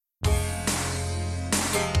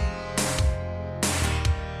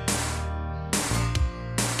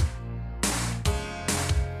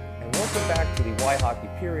back to the Why Hockey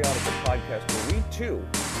Periodical podcast, where we too,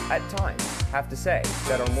 at times, have to say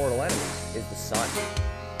that our mortal enemy is the sun.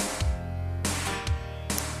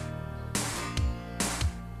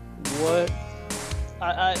 What?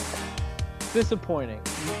 Disappointing.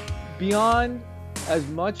 Beyond as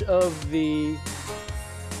much of the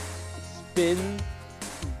spin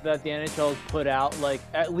that the NHL has put out, like,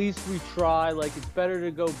 at least we try, like, it's better to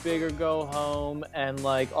go big or go home, and,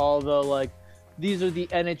 like, all the, like, these are the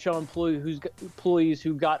NHL employees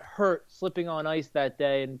who got hurt slipping on ice that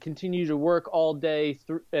day and continue to work all day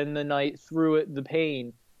and the night through it, the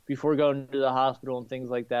pain, before going to the hospital and things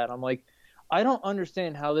like that. I'm like, I don't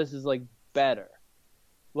understand how this is, like, better.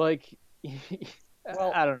 Like,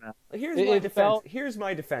 well, I don't know. Here's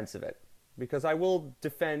my defense of it, because I will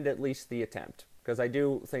defend at least the attempt, because I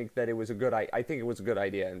do think that it was a good. I think it was a good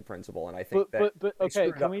idea in principle, and I think but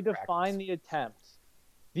okay, can we define the attempt?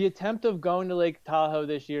 The attempt of going to Lake Tahoe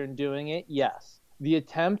this year and doing it, yes. The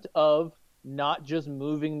attempt of not just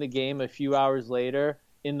moving the game a few hours later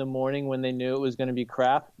in the morning when they knew it was going to be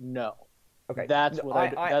crap, no. Okay, that's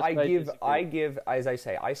what I give, as I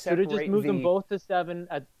say, I separate. Should have just moved them both to 7.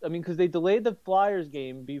 Because they delayed the Flyers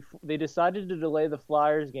game. They decided to delay the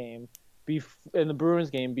Flyers game and the Bruins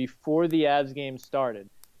game before the Avs game started.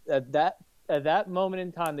 At that moment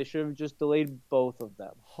in time, they should have just delayed both of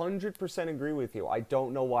them. 100% agree with you. I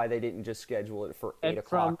don't know why they didn't just schedule it for 8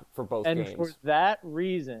 o'clock for both games. And for that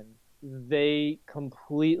reason, they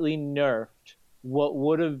completely nerfed what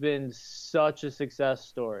would have been such a success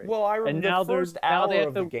story. Well, I remember the first hour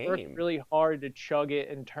of the game. Now they have to work really hard to chug it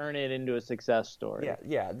and turn it into a success story.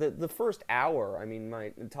 Yeah. The first hour, I mean,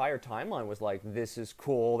 my entire timeline was like, this is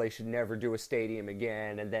cool, they should never do a stadium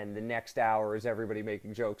again. And then the next hour is everybody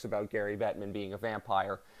making jokes about Gary Bettman being a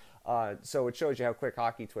vampire. So it shows you how quick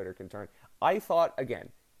hockey Twitter can turn. I thought, again,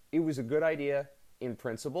 it was a good idea in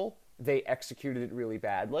principle. They executed it really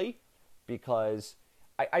badly because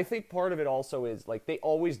I think part of it also is, like, they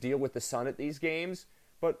always deal with the sun at these games,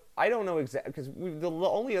 but I don't know exactly, because the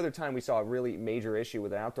only other time we saw a really major issue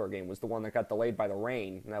with an outdoor game was the one that got delayed by the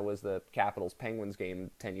rain, and that was the Capitals-Penguins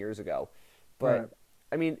game 10 years ago. But, right.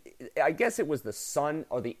 I mean, I guess it was the sun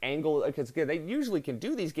or the angle, because they usually can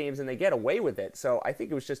do these games and they get away with it, so I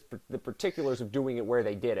think it was just the particulars of doing it where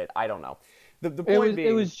they did it. I don't know. The point being,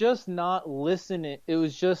 it was just not listening. It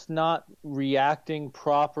was just not reacting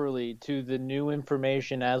properly to the new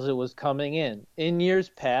information as it was coming in. In years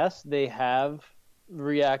past, they have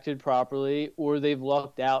reacted properly, or they've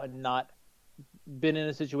lucked out and not been in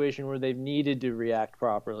a situation where they've needed to react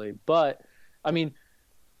properly. But, I mean,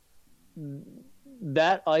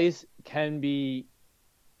 that ice can be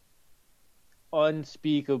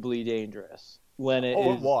unspeakably dangerous when it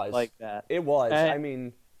was like that. It was. And, I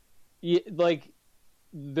mean, like,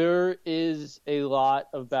 there is a lot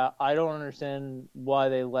about. I don't understand why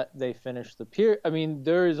they finished the period. I mean,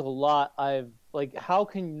 there is a lot. How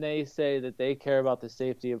can they say that they care about the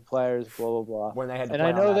safety of players? Blah blah blah. When they had to and play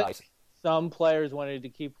I know on that that ice. Some players wanted to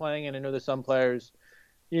keep playing, and I know that some players,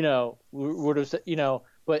 would have said,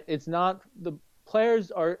 but it's not the players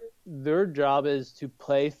are. Their job is to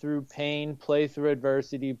play through pain, play through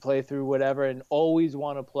adversity, play through whatever, and always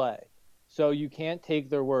want to play. So you can't take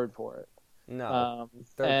their word for it. No,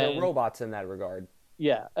 they're robots in that regard.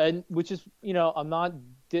 Yeah, and which is, I'm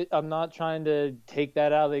not trying to take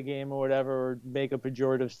that out of the game or whatever, or make a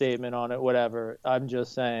pejorative statement on it, whatever. I'm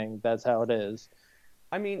just saying that's how it is.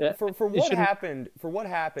 I mean, for what happened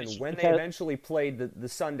when they eventually played the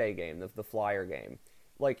Sunday game, the Flyer game,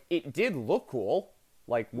 like, it did look cool.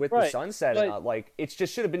 Like, with the sunset, like, it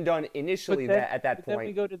just should have been done initially at that point. Then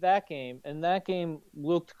we go to that game, and that game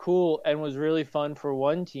looked cool and was really fun for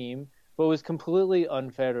one team, but was completely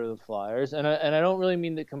unfair to the Flyers. And I don't really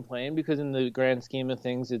mean to complain, because in the grand scheme of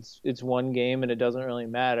things, it's one game and it doesn't really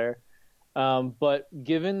matter. But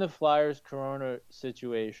given the Flyers' Corona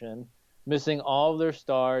situation, missing all of their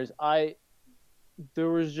stars, there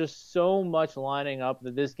was just so much lining up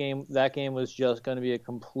that that game was just going to be a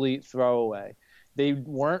complete throwaway. They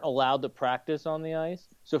weren't allowed to practice on the ice.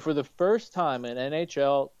 So for the first time, an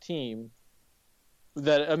NHL team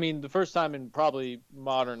the first time in probably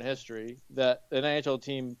modern history that an NHL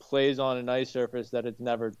team plays on an ice surface that it's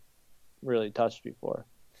never really touched before.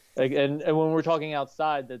 And when we're talking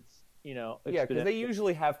outside, that's, yeah, because they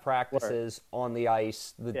usually have practices on the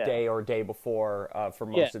ice the day or day before for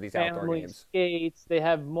most of these outdoor games. Skates, they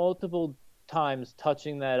have multiple times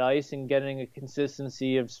touching that ice and getting a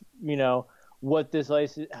consistency of, what this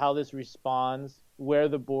ice, how this responds, where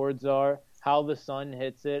the boards are, how the sun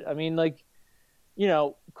hits it. I mean, like,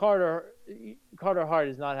 Carter Hart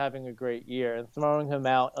is not having a great year, and throwing him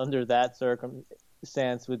out under that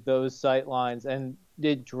stance with those sight lines and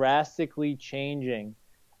it drastically changing.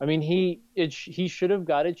 I mean, he should have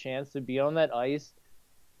got a chance to be on that ice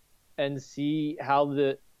and see how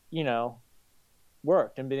the you know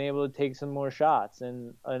worked and been able to take some more shots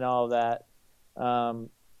and all of that.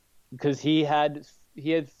 Because he had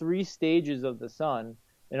three stages of the sun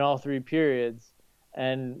in all three periods,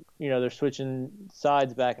 and they're switching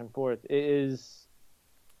sides back and forth. It is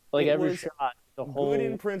like It every was shot, the whole good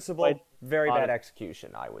in principle, very bad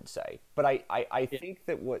execution, I would say. But I think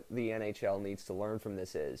that what the NHL needs to learn from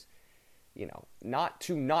this is, not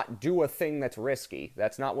to not do a thing that's risky.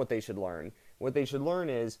 That's not what they should learn. What they should learn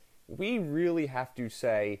is we really have to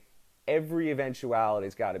say every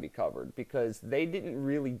eventuality's got to be covered, because they didn't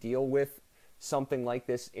really deal with something like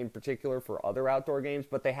this in particular for other outdoor games,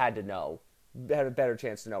 but they had to know. They had a better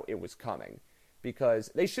chance to know it was coming, because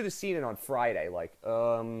they should have seen it on Friday, like,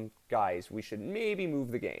 guys, we should maybe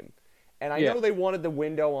move the game. And I know they wanted the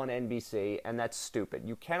window on NBC, and that's stupid.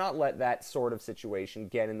 You cannot let that sort of situation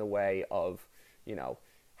get in the way of,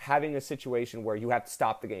 having a situation where you have to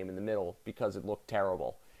stop the game in the middle because it looked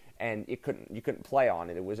terrible and you couldn't play on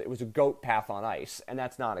it. It was a goat path on ice, and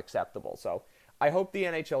that's not acceptable. So I hope the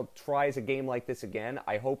NHL tries a game like this again.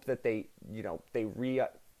 I hope that they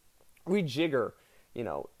rejigger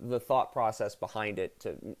the thought process behind it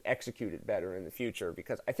to execute it better in the future,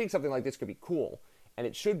 because I think something like this could be cool, and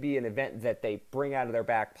it should be an event that they bring out of their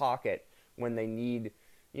back pocket when they need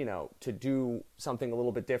to do something a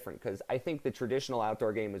little bit different, because I think the traditional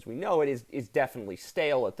outdoor game as we know it is definitely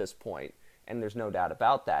stale at this point, and there's no doubt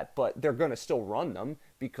about that. But they're going to still run them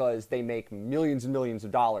because they make millions and millions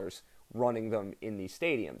of dollars running them in these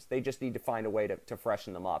stadiums. They just need to find a way to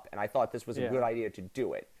freshen them up, and I thought this was a good idea to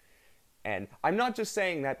do it. And I'm not just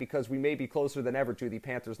saying that because we may be closer than ever to the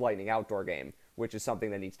Panthers-Lightning outdoor game, which is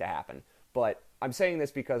something that needs to happen. But I'm saying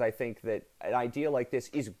this because I think that an idea like this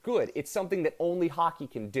is good. It's something that only hockey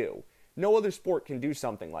can do. No other sport can do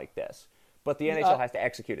something like this. But the NHL has to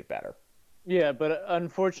execute it better. Yeah, but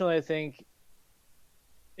unfortunately, I think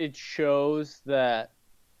it shows that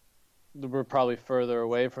we're probably further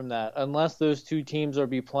away from that, unless those two teams are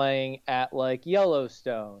be playing at like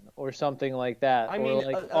Yellowstone or something like that. I or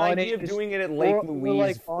mean, like an idea of doing it at Lake Louise,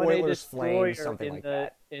 like Oilers, Flames, something like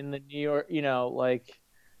that. In the New York,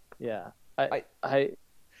 yeah. I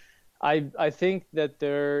think that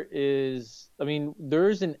there is. I mean,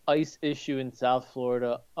 there's an ice issue in South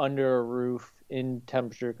Florida under a roof in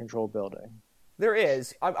temperature-controlled building. There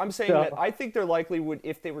is. I'm saying that I think they're likely would,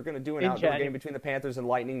 if they were going to do an outdoor game between the Panthers and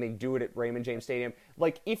Lightning, they'd do it at Raymond James Stadium.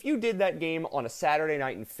 Like, if you did that game on a Saturday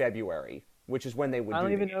night in February, which is when they would do it. I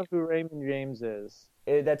don't even know who Raymond James is.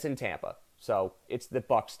 That's in Tampa. So it's the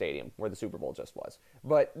Bucs Stadium where the Super Bowl just was.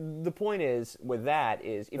 But the point is, with that,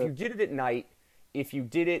 is if you did it at night, if you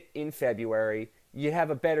did it in February, you'd have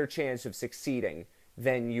a better chance of succeeding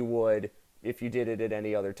than you would if you did it at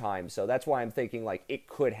any other time. So that's why I'm thinking, like, it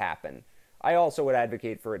could happen. I also would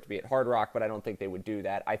advocate for it to be at Hard Rock, but I don't think they would do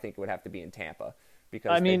that. I think it would have to be in Tampa,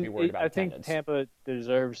 because they'd be worried about attendance. I think Tampa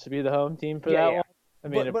deserves to be the home team for that one. I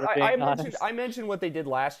mean, but I mentioned what they did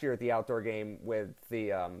last year at the outdoor game with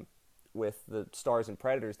the Stars and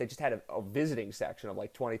Predators. They just had a visiting section of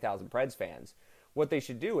like 20,000 Preds fans. What they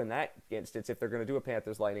should do in that instance, if they're going to do a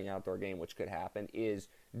Panthers Lightning outdoor game, which could happen, is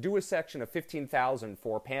do a section of 15,000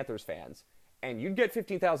 for Panthers fans. And you'd get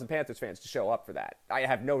 15,000 Panthers fans to show up for that. I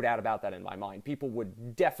have no doubt about that in my mind. People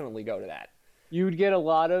would definitely go to that. You would get a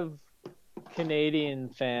lot of Canadian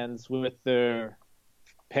fans with their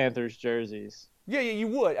Panthers jerseys. Yeah, you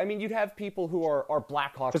would. I mean, you'd have people who are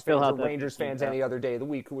Blackhawks fans or Rangers fans any other day of the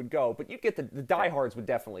week who would go. But you'd get the diehards would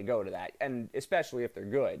definitely go to that, and especially if they're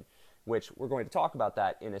good, which we're going to talk about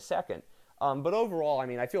that in a second. But overall, I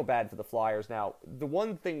mean, I feel bad for the Flyers. Now,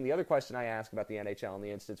 the other question I ask about the NHL in the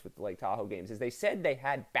instance with the Lake Tahoe games is they said they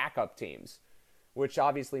had backup teams, which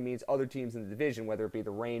obviously means other teams in the division, whether it be the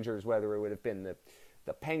Rangers, whether it would have been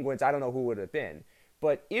the Penguins. I don't know who it would have been.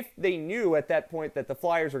 But if they knew at that point that the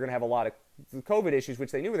Flyers were going to have a lot of COVID issues,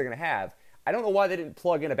 which they knew they were going to have, I don't know why they didn't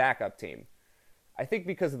plug in a backup team. I think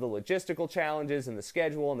because of the logistical challenges and the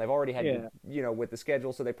schedule, and they've already had, with the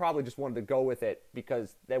schedule, so they probably just wanted to go with it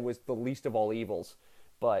because that was the least of all evils.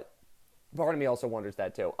 But part of me also wonders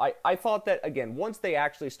that too. I thought that, again, once they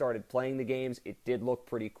actually started playing the games, it did look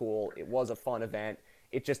pretty cool. It was a fun event.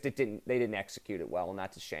 They didn't execute it well, and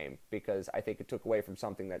that's a shame, because I think it took away from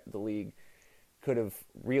something that the league could have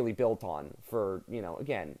really built on for,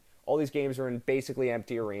 again, all these games are in basically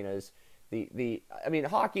empty arenas. I mean,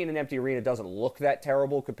 hockey in an empty arena doesn't look that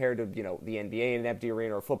terrible compared to, the NBA in an empty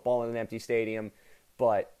arena or football in an empty stadium,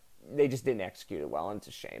 but they just didn't execute it well, and it's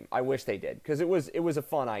a shame. I wish they did, because it was a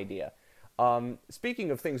fun idea.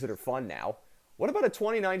 Speaking of things that are fun now, what about a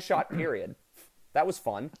 29-shot period? That was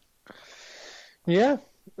fun. Yeah,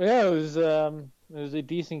 yeah, it was a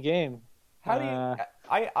decent game. How do you?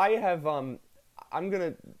 I have I'm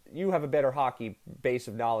gonna. You have a better hockey base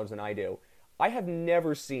of knowledge than I do. I have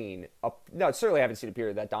never seen a. No, certainly haven't seen a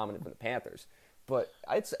period that dominant from the Panthers. But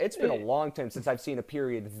it's been a long time since I've seen a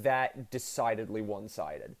period that decidedly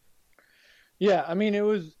one-sided. Yeah, I mean it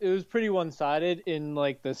was pretty one-sided in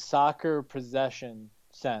like the soccer possession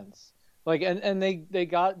sense. Like and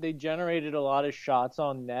they generated a lot of shots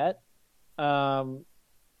on net. Um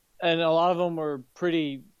and a lot of them were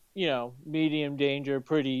pretty, medium danger,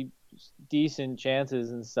 pretty decent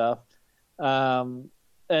chances and stuff. And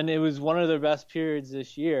it was one of their best periods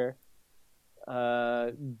this year.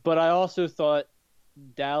 But I also thought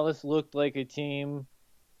Dallas looked like a team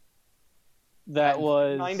that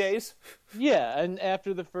was 9 days. yeah, and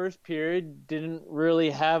after the first period, didn't really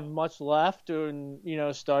have much left, and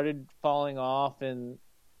started falling off, and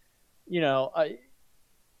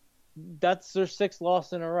that's their sixth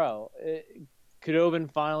loss in a row. Khudobin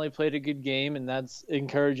finally played a good game, and that's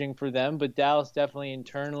encouraging for them. But Dallas definitely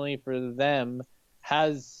internally for them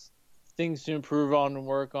has things to improve on and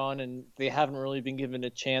work on, and they haven't really been given a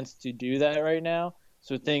chance to do that right now.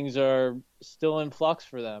 So things are still in flux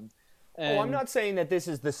for them. And, I'm not saying that this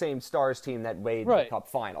is the same Stars team that made right. the Cup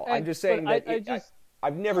final. And, I'm just saying that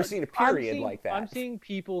I've never seen a period like that. I'm seeing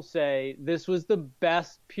people say this was the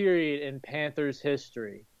best period in Panthers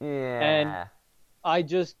history. Yeah. And I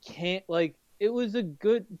just can't, it was a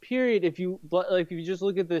good period if you just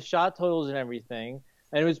look at the shot totals and everything,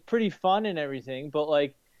 and it was pretty fun and everything, but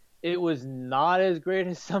it was not as great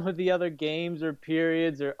as some of the other games or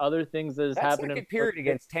periods or other things that has happened. That second period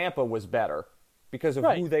against Tampa was better because of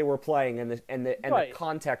who they were playing and the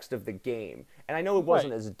context of the game. And I know it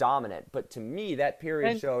wasn't as dominant, but to me that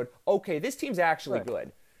period showed, okay, this team's actually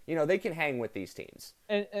good. They can hang with these teams.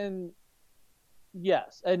 And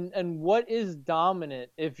yes, and what is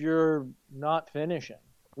dominant if you're not finishing?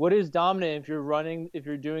 What is dominant if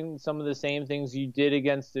you're doing some of the same things you did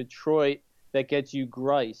against Detroit that gets you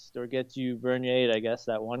Greist or gets you Bernier, I guess,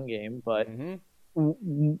 that one game. But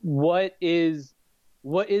what is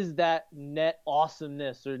that net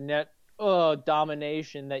awesomeness or net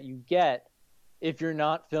domination that you get if you're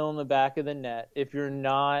not filling the back of the net, if you're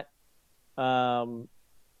not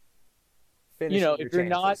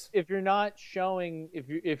if you're not showing,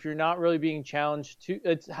 if you're not really being challenged to,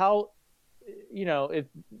 it's how, if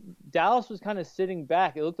Dallas was kind of sitting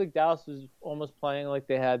back, it looked like Dallas was almost playing like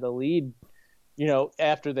they had the lead.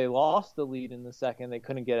 After they lost the lead in the second, they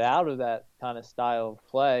couldn't get out of that kind of style of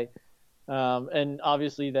play. And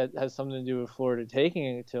obviously that has something to do with Florida taking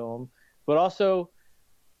it to them. But also,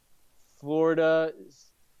 Florida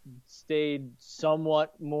stayed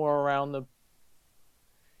somewhat more around the...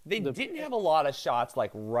 They didn't have a lot of shots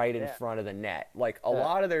right in front of the net. A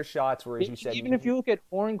lot of their shots were, as you said... Even if you look at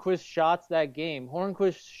Hornquist's shots that game,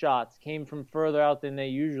 Hornquist's shots came from further out than they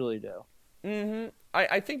usually do. Mm-hmm.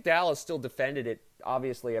 I think Dallas still defended it,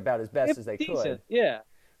 obviously, about as best as they could. Yeah.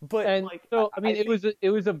 But I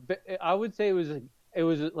would say it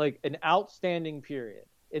was like an outstanding period.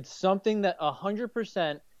 It's something that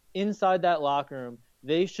 100% inside that locker room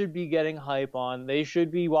they should be getting hype on. They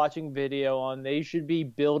should be watching video on. They should be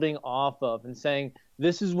building off of and saying,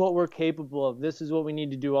 this is what we're capable of. This is what we need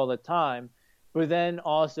to do all the time. But then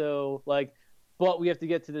also but we have to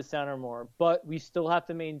get to the center more. But we still have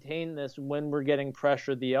to maintain this when we're getting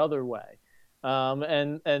pressure the other way.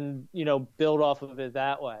 And build off of it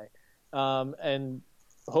that way. And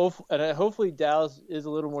hopefully Dallas is a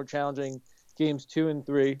little more challenging games 2 and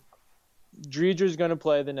 3. Driedger's going to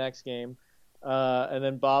play the next game. And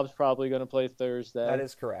then Bob's probably going to play Thursday. That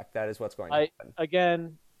is correct. That is what's going to happen.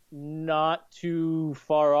 Again, not too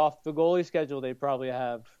far off the goalie schedule they probably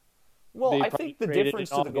have. Well, I think the difference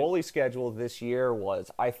to the goalie schedule this year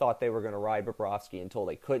was I thought they were going to ride Bobrovsky until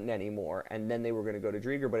they couldn't anymore, and then they were going to go to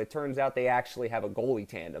Driedger, but it turns out they actually have a goalie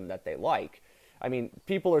tandem that they like. I mean,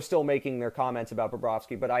 people are still making their comments about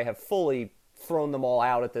Bobrovsky, but I have fully thrown them all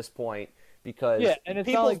out at this point because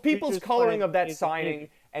people's coloring of that signing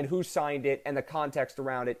and who signed it and the context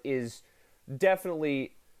around it is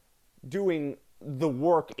definitely doing the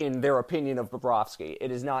work in their opinion of Bobrovsky. It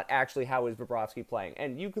is not actually how is Bobrovsky playing.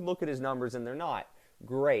 And you can look at his numbers and they're not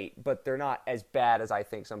great, but they're not as bad as I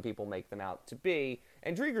think some people make them out to be.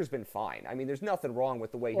 And Driedger's been fine. I mean, there's nothing wrong with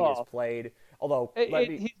the way he has played. Although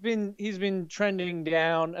he's been trending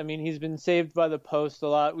down. I mean, he's been saved by the post a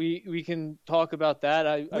lot. We can talk about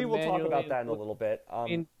that. We will talk about that in a little bit. But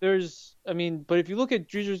if you look at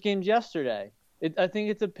Driedger's games yesterday, I think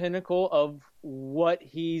it's a pinnacle of what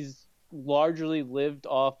he's largely lived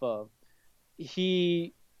off of.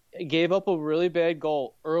 He gave up a really bad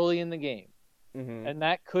goal early in the game, Hmm. and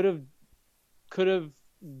that could have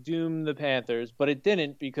doomed the Panthers, but it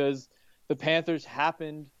didn't because the Panthers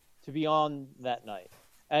happened to be on that night.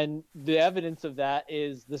 And the evidence of that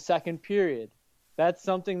is the second period. That's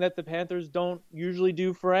something that the Panthers don't usually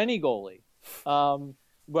do for any goalie.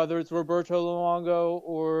 Whether it's Roberto Luongo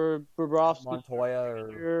or Bobrovsky Montoya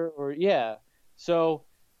or or yeah. So,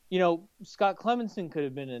 Scott Clemenson could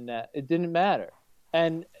have been in that. It didn't matter.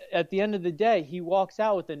 And at the end of the day, he walks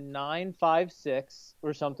out with a 9.56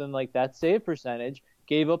 or something like that save percentage,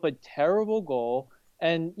 gave up a terrible goal,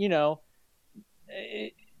 and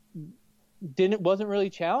it wasn't really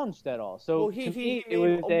challenged at all. well, So to he me, it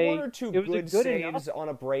made was one or two it was a good good enough. saves on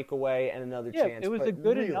a breakaway and another Yeah, chance, it was but a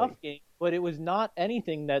good really, enough game, but it was not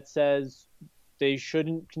anything that says they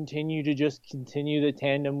shouldn't continue to just continue the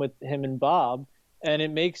tandem with him and Bob. And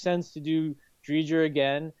it makes sense to do Dreger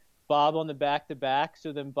again, Bob on the back to back,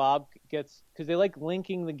 so then Bob gets, because they like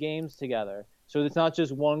linking the games together. So it's not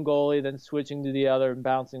just one goalie then switching to the other and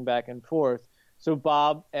bouncing back and forth. So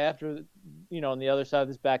Bob, after on the other side of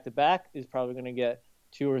this back to back, is probably going to get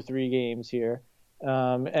 2 or 3 games here.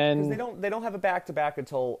 because And they don't have a back to back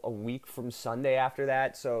until a week from Sunday after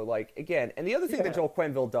that. So like again, and the other thing that yeah, Joel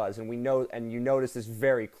Quenneville does, and we know, and you notice this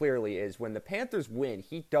very clearly, is when the Panthers win,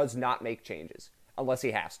 he does not make changes unless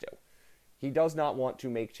he has to. He does not want to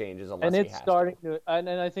make changes unless and he it's has starting to. to, and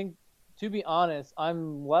I think, to be honest,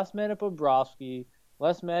 I'm less mad at Bobrovsky,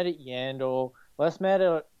 less mad at Yandel, less mad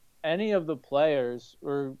at any of the players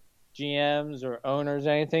or GMs or owners,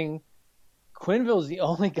 anything. Quinville's the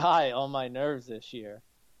only guy on my nerves this year,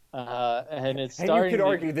 and it's And you could starting to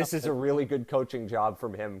argue become this is a really good coaching job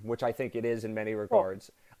from him, which I think it is in many well,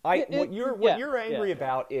 regards. yeah, What you're yeah. angry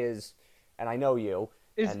about is, and I know you,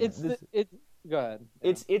 It's and it's this, the it. Go ahead.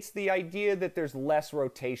 Yeah. it's the idea that there's less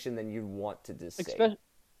rotation than you'd want to see. Especially,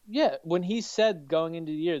 yeah, when he said going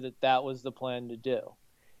into the year that was the plan to do,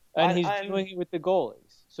 and I, he's I'm doing it with the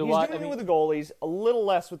goalies. So He's why? I doing it mean, with the goalies, a little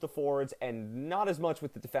less with the forwards, and not as much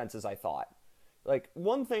with the defense as I thought. Like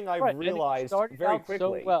one thing I've right, and it realized started very out so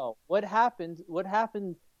quickly. well. What happened? What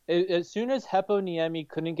happened as soon as Heppo Niemi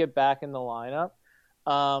couldn't get back in the lineup?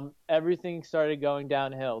 Everything started going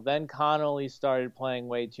downhill. Then Connolly started playing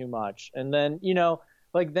way too much, and then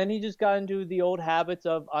like then he just got into the old habits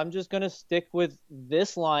of I'm just gonna stick with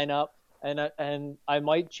this lineup, and I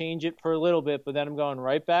might change it for a little bit, but then I'm going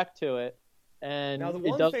right back to it, Now, and the it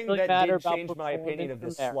one doesn't thing really that matter did about change my opinion performance of from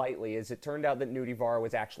this there. slightly is it turned out that Nudie Vara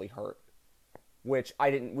was actually hurt, which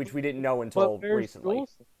we didn't know But until where's recently.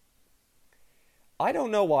 Jules? I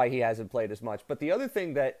don't know why he hasn't played as much, but the other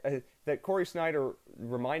thing that Corey Snyder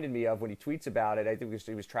reminded me of when he tweets about it, I think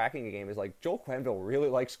he was tracking a game, is like Joel Quenneville really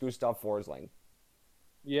likes Gustav Forsling.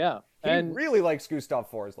 Yeah, He and really likes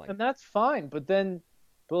Gustav Forsling. and that's fine. But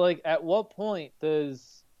like, at what point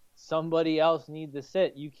does somebody else need to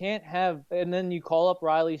sit? You can't have, and then you call up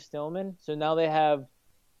Riley Stillman. So now they have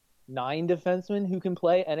 9 defensemen who can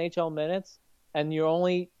play NHL minutes, and you're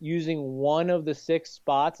only using one of the 6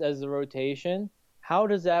 spots as the rotation. How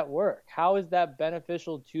does that work? How is that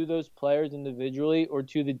beneficial to those players individually or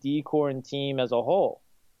to the decor and team as a whole?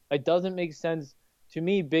 It doesn't make sense to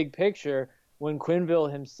me, big picture, when Quinville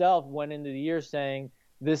himself went into the year saying,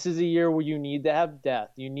 this is a year where you need to have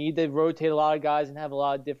depth. You need to rotate a lot of guys and have a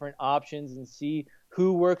lot of different options and see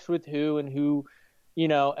who works with who and who,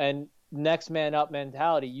 and next man up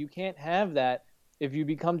mentality. You can't have that if you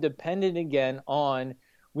become dependent again on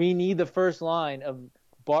we need the first line of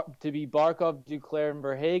to be Barkov, Duclair, and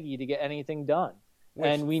Verhage to get anything done. Which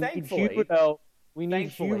And we need thankfully, Huberdeau. We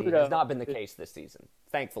need thankfully Huberdeau. has not been the case this season.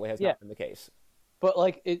 Thankfully has Yeah, not been the case. but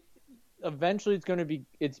like it, eventually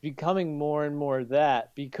it's becoming more and more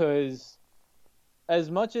that, because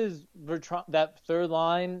as much as that third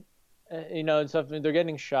line, and stuff, they're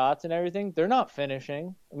getting shots and everything, they're not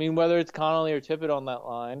finishing. I mean, whether it's Connolly or Tippett on that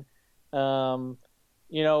line, I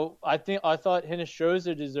thought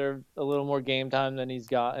Hinostroza deserved a little more game time than he's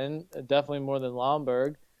gotten, definitely more than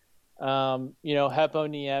Lomberg. Heppo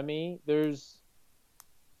Niemi,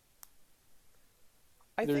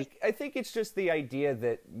 I think it's just the idea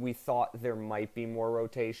that we thought there might be more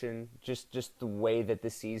rotation, just the way that the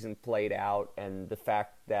season played out and the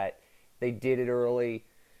fact that they did it early,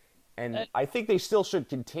 and I think they still should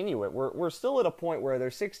continue it. We're still at a point where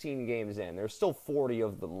there's 16 games in. There's still 40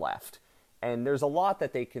 of them left, and there's a lot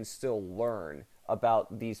that they can still learn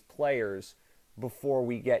about these players before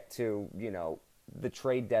we get to the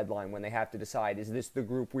trade deadline, when they have to decide, is this the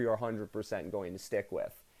group we are 100% going to stick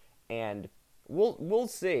with? And we'll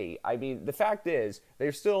see. I mean, the fact is they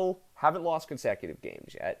still haven't lost consecutive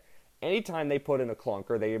games yet, Anytime they put in a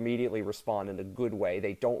clunker, they immediately respond in a good way.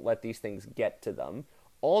 They don't let these things get to them.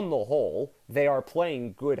 On the whole, they are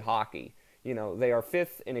playing good hockey. They are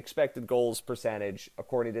fifth in expected goals percentage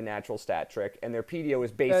according to Natural Stat Trick, and their PDO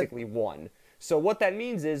is basically 1. So what that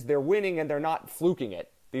means is they're winning and they're not fluking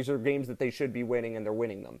it. These are games that they should be winning, and they're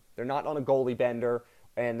winning them. They're not on a goalie bender,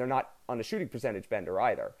 and they're not on a shooting percentage bender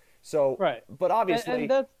either. So, right. But obviously,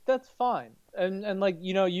 and that's fine. And like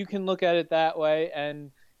you can look at it that way,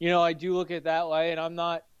 and I do look at it that way, and I'm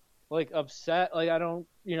not like upset. Like I don't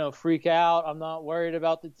freak out. I'm not worried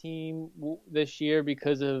about the team this year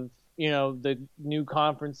because of the new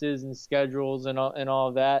conferences and schedules and all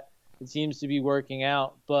of that. It seems to be working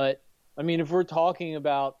out. But I mean, if we're talking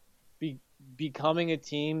about becoming a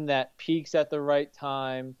team that peaks at the right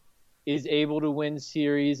time, is able to win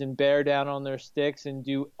series and bear down on their sticks and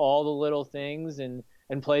do all the little things and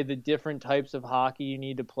play the different types of hockey you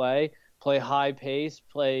need to play high pace,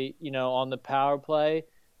 play on the power play,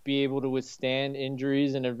 be able to withstand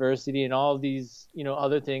injuries and adversity and all of these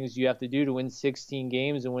other things you have to do to win 16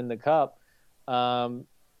 games and win the cup.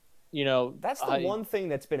 That's the one thing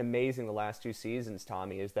that's been amazing the last 2 seasons,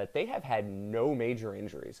 Tommy, is that they have had no major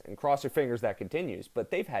injuries. And cross your fingers that continues, but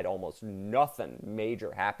they've had almost nothing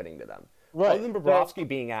major happening to them. Right. Other than Bobrovsky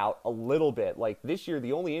being out a little bit. Like this year,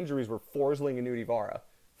 the only injuries were Forsling and Nudivara.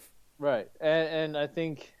 Right. And I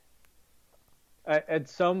think at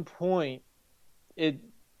some point, there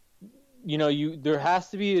has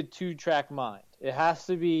to be a 2-track mind. It has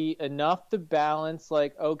to be enough to balance,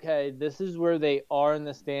 like, okay, this is where they are in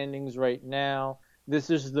the standings right now. This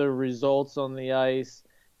is the results on the ice,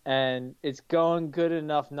 and it's going good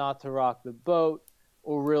enough not to rock the boat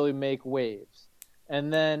or really make waves.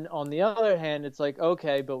 And then on the other hand, it's like,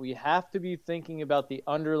 okay, but we have to be thinking about the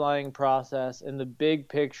underlying process and the big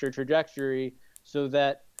picture trajectory so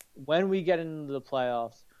that when we get into the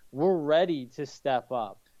playoffs, we're ready to step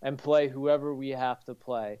up and play whoever we have to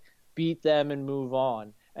play, beat them and move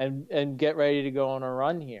on and get ready to go on a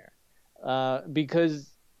run here.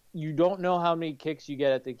 Because you don't know how many kicks you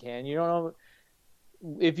get at the can. You don't know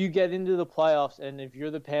if you get into the playoffs and if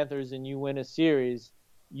you're the Panthers and you win a series,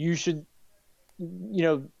 you should,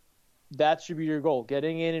 that should be your goal.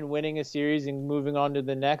 Getting in and winning a series and moving on to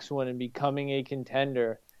the next one and becoming a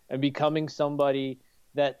contender and becoming somebody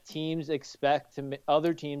that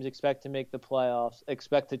other teams expect to make the playoffs,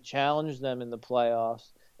 expect to challenge them in the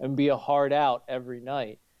playoffs and be a hard out every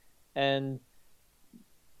night. And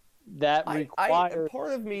that requires...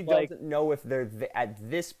 part of me doesn't know if they're at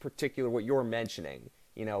this particular, what you're mentioning.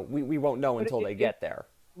 We won't know until they get there.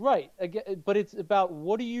 Right. But it's about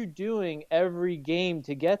what are you doing every game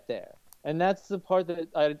to get there? And that's the part that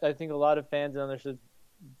I think a lot of fans and others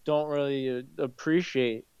don't really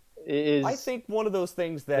appreciate. I think one of those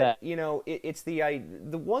things that it's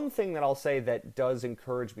the one thing that I'll say that does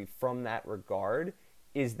encourage me from that regard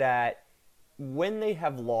is that when they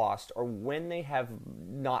have lost or when they have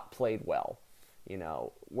not played well,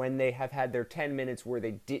 when they have had their 10 minutes where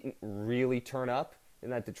they didn't really turn up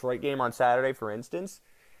in that Detroit game on Saturday, for instance,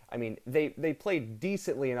 I mean, they played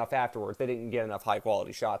decently enough afterwards. They didn't get enough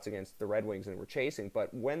high-quality shots against the Red Wings and were chasing,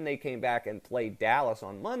 but when they came back and played Dallas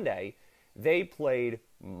on Monday, they played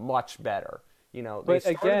much better. They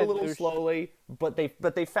started a little slowly, but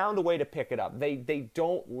they found a way to pick it up. They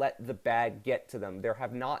don't let the bad get to them. There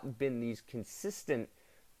have not been these consistent,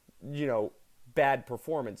 bad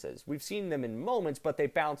performances. We've seen them in moments, but they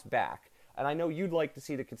bounce back. And I know you'd like to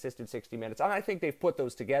see the consistent 60 minutes. And I think they've put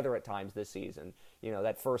those together at times this season.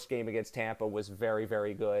 That first game against Tampa was very,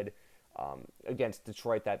 very good. Against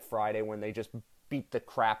Detroit that Friday when they just beat the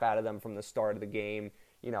crap out of them from the start of the game.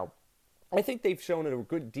 I think they've shown a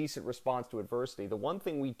good, decent response to adversity. The one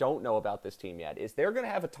thing we don't know about this team yet is they're going to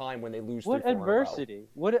have a time when they lose. What adversity?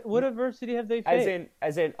 What adversity have they faced?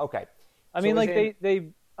 As in, okay. I mean,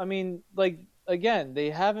 again, they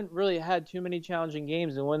haven't really had too many challenging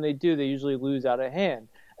games, and when they do, they usually lose out of hand.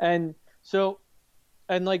 And so,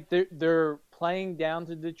 they're playing down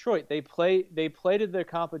to Detroit. They play to their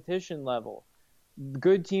competition level.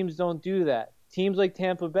 Good teams don't do that. Teams like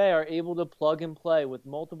Tampa Bay are able to plug and play with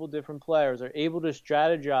multiple different players, are able to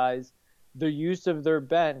strategize the use of their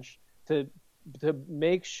bench to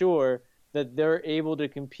make sure that they're able to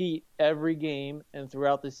compete every game and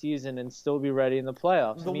throughout the season and still be ready in the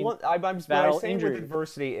playoffs. What I'm saying with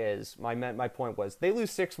adversity is, my point was, they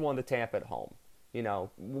lose 6-1 to Tampa at home.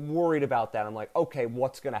 Worried about that. I'm like, okay,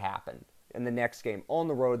 what's going to happen in the next game? On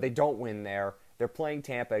the road, they don't win there. They're playing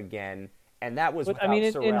Tampa again, and that was without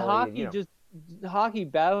Cirelli. In hockey, hockey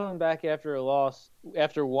battling back after a loss,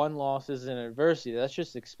 after one loss is an adversity. That's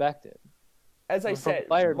just expected. As I said,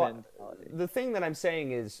 the thing that I'm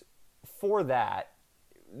saying is, for that,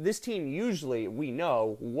 this team usually, we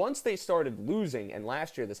know, once they started losing, and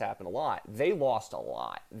last year this happened a lot, they lost a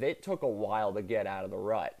lot. It took a while to get out of the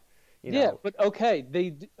rut. You Yeah, know, but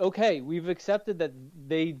okay, we've accepted that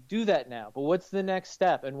they do that now. But what's the next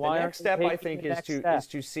step, and the why aren't next they step I taking think the is next step?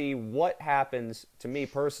 to see what happens to me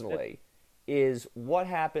personally is what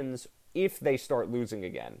happens if they start losing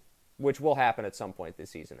again, which will happen at some point this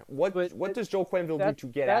season. What does Joel Quenneville do to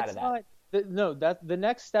get out That's of that? not no, that the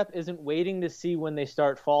next step isn't waiting to see when they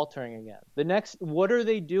start faltering again. What are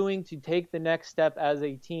they doing to take the next step as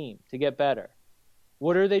a team to get better?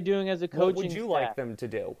 What are they doing as a What would coaching you staff? like them to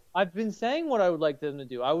do? I've been saying what I would like them to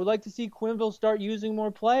do. I would like to see Quinville start using more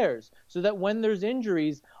players so that when there's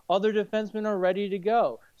injuries, other defensemen are ready to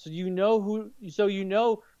go. So you know who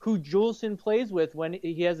Juleson plays with when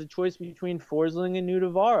he has a choice between Forsling and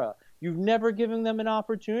Nudavara. You've never given them an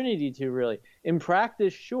opportunity to really. In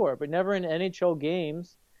practice, sure, but never in NHL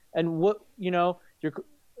games. And you're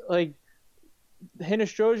like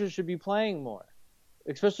Hinostroza should be playing more,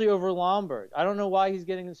 especially over Lomberg. I don't know why he's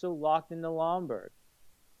getting so locked into Lomberg.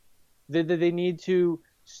 They need to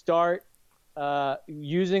start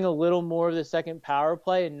using a little more of the second power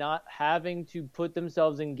play and not having to put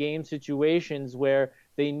themselves in game situations where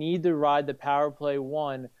they need to ride the power play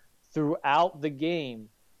one throughout the game.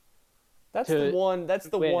 That's the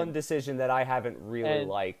one decision that I haven't really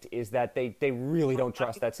liked is that they really don't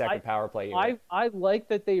trust that second power play unit. I like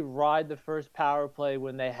that they ride the first power play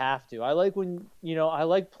when they have to. I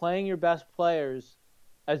like playing your best players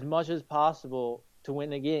as much as possible to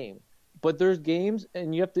win a game. But there's games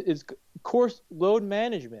and you have to it's of course load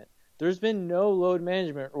management. There's been no load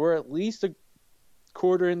management, or at least a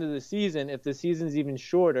quarter into the season, if the season's even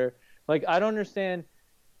shorter. Like, I don't understand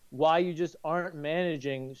why you just aren't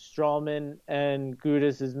managing Strawman and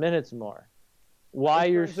Gudis' minutes more. Why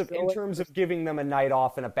in terms of giving them a night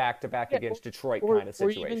off and a back-to-back against Detroit kind of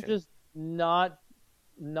situation. Or even just not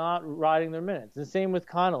riding their minutes. The same with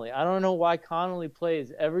Connolly. I don't know why Connolly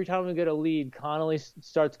plays. Every time we get a lead, Connolly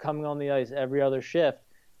starts coming on the ice every other shift,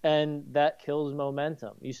 and that kills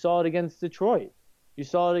momentum. You saw it against Detroit. You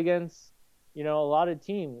saw it against, a lot of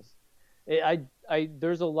teams.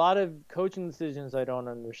 There's a lot of coaching decisions I don't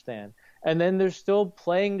understand. And then there's still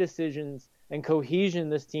playing decisions and cohesion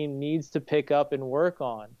this team needs to pick up and work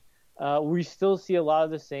on. We still see a lot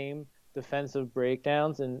of the same defensive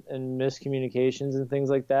breakdowns and miscommunications and things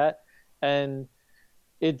like that. And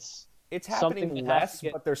it's happening less,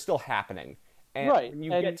 but they're still happening. And right. when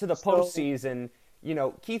you get to the postseason,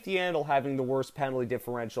 Keith Yandle having the worst penalty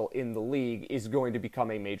differential in the league is going to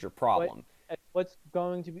become a major problem. What's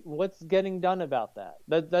getting done about that?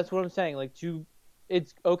 That's what I'm saying.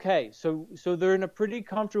 It's okay. So they're in a pretty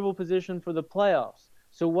comfortable position for the playoffs.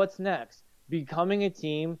 So what's next? Becoming a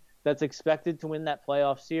team that's expected to win that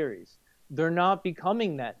playoff series. They're not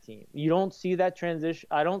becoming that team. You don't see that transition.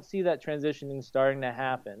 I don't see that transitioning starting to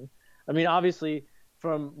happen. I mean, obviously,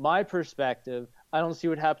 from my perspective, I don't see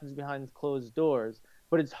what happens behind closed doors.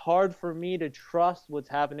 But it's hard for me to trust what's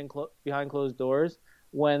happening behind closed doors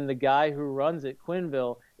when the guy who runs it,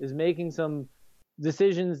 Quenneville, is making some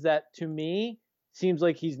decisions that, to me, seems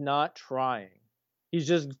like he's not trying. He's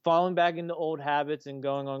just falling back into old habits and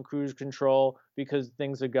going on cruise control because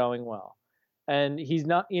things are going well. And he's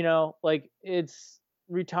not, it's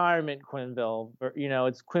retirement Quenneville, or,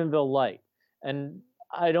 it's Quenneville light. And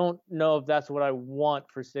I don't know if that's what I want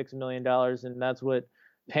for $6 million, and that's what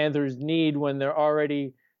Panthers need when they're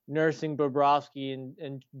already nursing Bobrovsky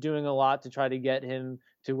and doing a lot to try to get him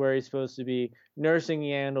to where he's supposed to be, nursing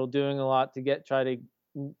Yandle, doing a lot to try to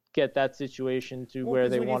get that situation to where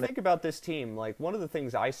they want it. When you think about this team, one of the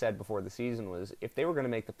things I said before the season was if they were going to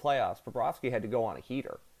make the playoffs, Bobrovsky had to go on a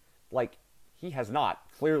heater. He has not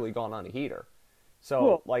clearly gone on a heater.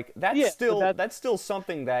 So, that's still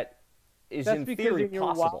something that is in theory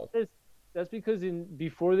possible. That's because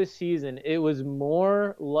before the season, it was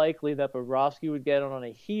more likely that Bobrovsky would get on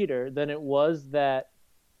a heater than it was that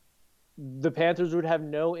the Panthers would have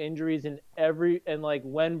no injuries and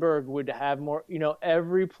Wenberg would have more,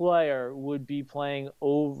 every player would be playing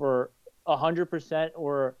over 100%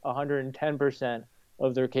 or 110%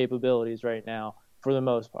 of their capabilities right now for the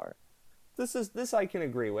most part. This I can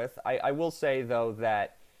agree with. I will say though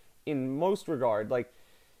that in most regard,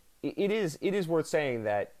 it is worth saying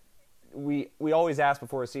that we always ask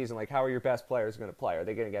before a season, how are your best players going to play? Are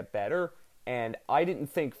they going to get better? And I didn't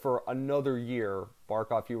think for another year,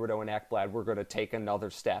 Barkov, Huberdeau, and Ekblad were going to take another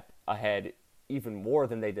step ahead even more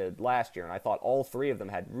than they did last year. And I thought all three of them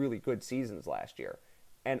had really good seasons last year.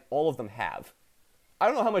 And all of them have. I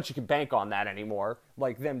don't know how much you can bank on that anymore,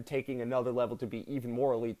 them taking another level to be even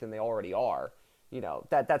more elite than they already are.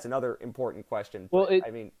 That's another important question. Well, But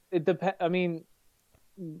I mean, it depends. I mean,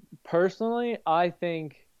 personally, I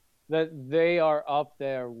think that they are up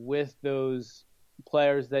there with those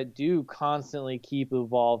players that do constantly keep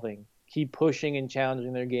evolving, keep pushing and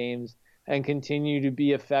challenging their games, and continue to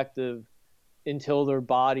be effective until their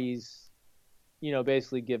bodies,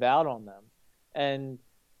 basically give out on them. And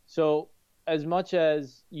so, as much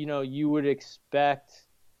as you would expect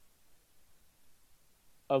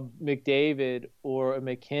a McDavid or a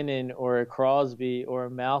McKinnon or a Crosby or a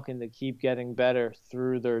Malkin to keep getting better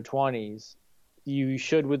through their 20s. You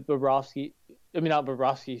should with Bobrovsky. I mean, not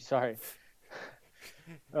Bobrovsky, sorry.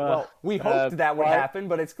 Well, we hoped that would happen,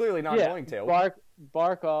 but it's clearly not going to.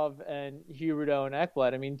 Barkov and Huberdeau and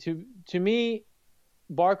Ekblad. I mean, to me,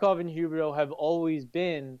 Barkov and Huberdeau have always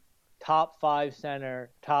been top 5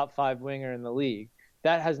 center, top 5 winger in the league.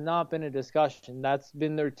 That has not been a discussion. That's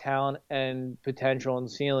been their talent and potential and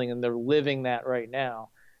ceiling, and they're living that right now.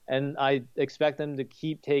 And I expect them to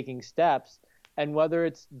keep taking steps. And whether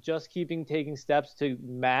it's just taking steps to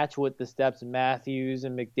match what the steps Matthews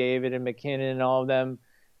and McDavid and McKinnon and all of them,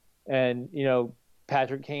 and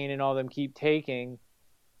Patrick Kane and all of them keep taking,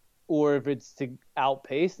 or if it's to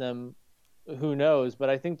outpace them, who knows? But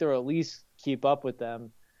I think they'll at least keep up with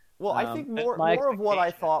them. Well, I think more of what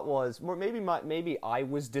I thought was maybe I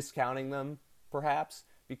was discounting them perhaps,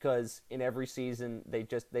 because in every season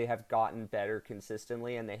they have gotten better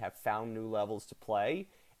consistently and they have found new levels to play,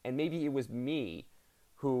 and maybe it was me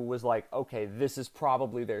who was like, okay, this is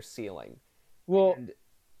probably their ceiling. Well, and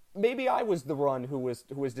maybe I was the one who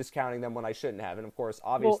was discounting them when I shouldn't have, and of course,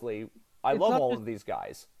 obviously, I love all of these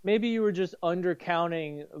guys. Maybe you were just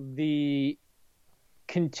undercounting the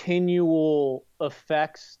continual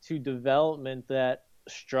effects to development, that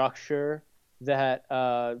structure, that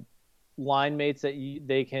line mates that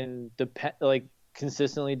they can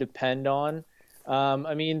consistently depend on.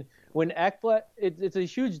 I mean, when Ekblad, it's a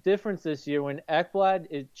huge difference this year when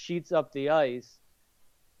Ekblad cheats up the ice,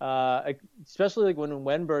 especially when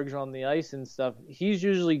Wenberg's on the ice and stuff. He's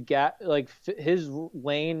usually his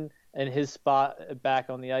lane and his spot back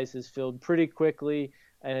on the ice is filled pretty quickly,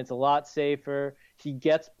 and it's a lot safer.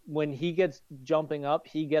 When he gets jumping up,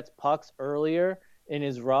 he gets pucks earlier in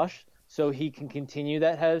his rush, so he can continue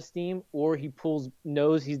that head of steam, or he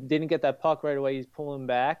knows he didn't get that puck right away, he's pulling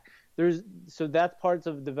back. So that's parts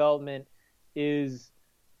of development, is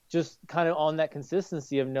just kind of on that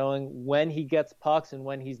consistency of knowing when he gets pucks and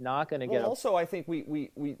when he's not going to get. Also, I think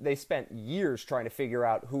they spent years trying to figure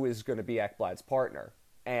out who is going to be Ekblad's partner,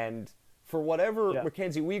 and for whatever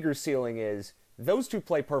Mackenzie Weegar's ceiling is, those two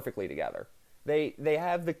play perfectly together. They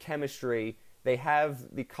have the chemistry, they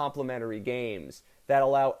have the complementary games that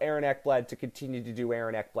allow Aaron Ekblad to continue to do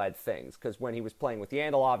Aaron Ekblad things. Because when he was playing with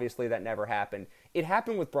Yandel, obviously that never happened. It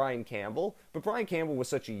happened with Brian Campbell, but Brian Campbell was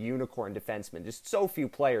such a unicorn defenseman. Just so few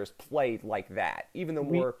players played like that. Even though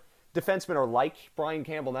more defensemen are like Brian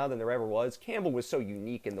Campbell now than there ever was, Campbell was so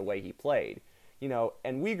unique in the way he played.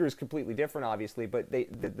 And Weegar's completely different, obviously, but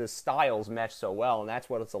the styles mesh so well, and that's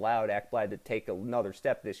what's allowed Ekblad to take another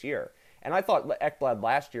step this year. And I thought Ekblad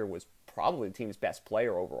last year was probably the team's best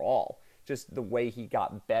player overall, just the way he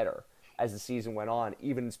got better as the season went on,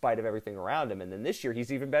 even in spite of everything around him. And then this year,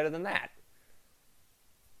 he's even better than that.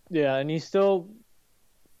 Yeah, and he's still,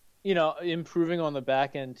 improving on the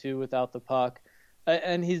back end, too, without the puck.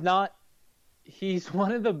 And he's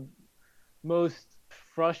one of the most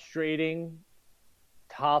frustrating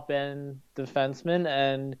top-end defensemen,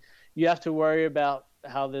 and you have to worry about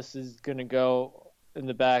how this is going to go in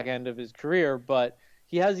the back end of his career, but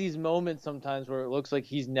he has these moments sometimes where it looks like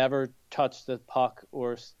he's never touched the puck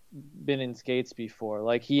or been in skates before.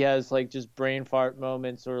 Like he has just brain fart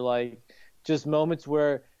moments, or just moments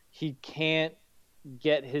where he can't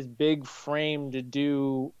get his big frame to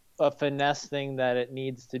do a finesse thing that it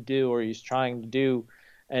needs to do, or he's trying to do,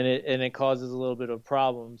 and it causes a little bit of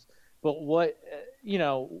problems. But what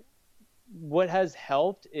has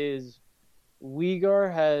helped is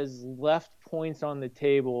Weegar has left points on the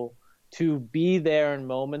table to be there in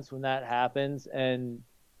moments when that happens, and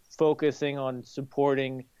focusing on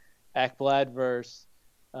supporting Ekblad versus,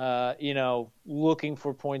 looking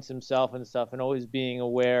for points himself and stuff, and always being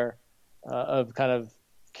aware of kind of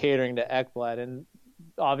catering to Ekblad. And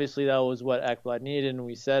obviously that was what Ekblad needed, and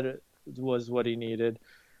we said it was what he needed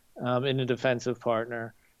in a defensive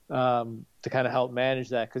partner to kind of help manage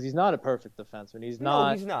that, because he's not a perfect defenseman. He's not.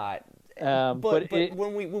 No, he's not. But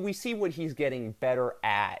when we see what he's getting better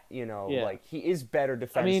at, he is better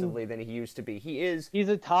defensively than he used to be. He's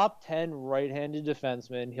a top 10 right-handed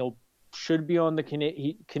defenseman. Should be on the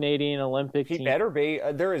Canadian Olympic team. He better be.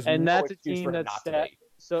 There is and no that's excuse a team for him that's not to be.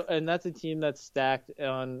 So, and that's a team that's stacked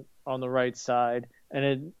on the right side,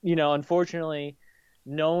 and unfortunately,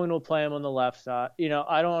 no one will play him on the left side.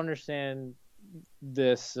 I don't understand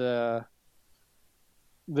this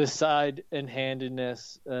this side and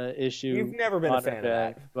handedness issue. You've never been a fan of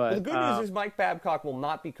that. Well, But the good news is Mike Babcock will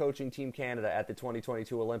not be coaching Team Canada at the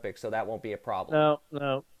 2022 Olympics, so that won't be a problem.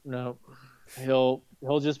 no.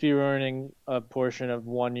 He'll just be ruining a portion of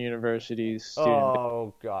one university's student.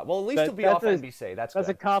 Oh God! Well, at least he'll be off NBC. That's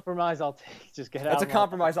a compromise I'll take. Just get out. That's a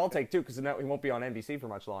compromise I'll take too, because he won't be on NBC for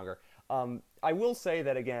much longer. I will say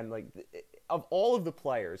that again, like of all of the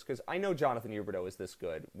players, because I know Jonathan Huberdeau is this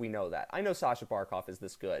good. We know that. I know Sasha Barkov is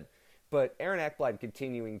this good. But Aaron Ekblad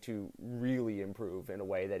continuing to really improve in a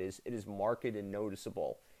way that is marked and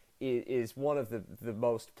noticeable is one of the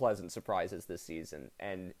most pleasant surprises this season.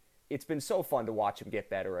 And it's been so fun to watch him get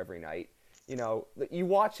better every night. You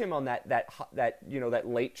watch him on that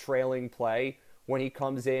late trailing play when he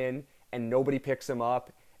comes in and nobody picks him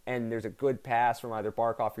up and there's a good pass from either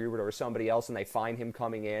Barkov or Huberdeau or somebody else and they find him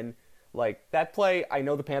coming in. Like that play, I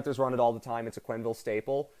know the Panthers run it all the time. It's a Quenneville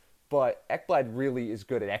staple. But Ekblad really is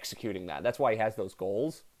good at executing that. That's why he has those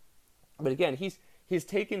goals. But again, he's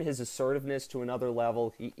taken his assertiveness to another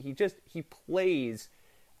level. He plays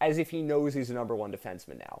as if he knows he's a number one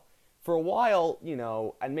defenseman now. For a while,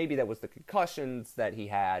 and maybe that was the concussions that he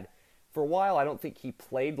had. For a while, I don't think he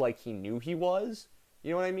played like he knew he was.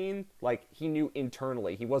 You know what I mean? Like he knew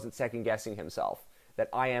internally. He wasn't second guessing himself that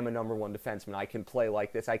I am a number one defenseman. I can play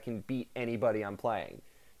like this. I can beat anybody I'm playing.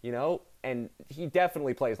 And he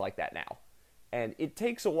definitely plays like that now. And it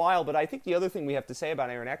takes a while, but I think the other thing we have to say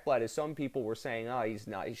about Aaron Ekblad is some people were saying, he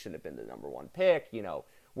shouldn't have been the number one pick,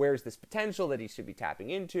 where's this potential that he should be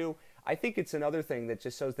tapping into? I think it's another thing that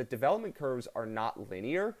just shows that development curves are not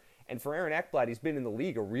linear. And for Aaron Ekblad, he's been in the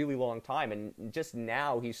league a really long time, and just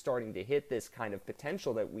now he's starting to hit this kind of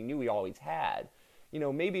potential that we knew he always had.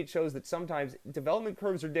 Maybe it shows that sometimes development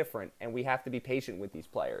curves are different, and we have to be patient with these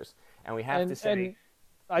players. And we have to say...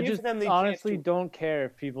 I just honestly don't care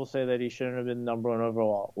if people say that he shouldn't have been number one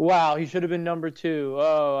overall. Wow, he should have been number two.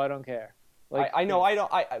 Oh, I don't care. I know, I don't.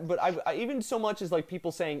 But even so much as like people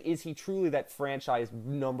saying, is he truly that franchise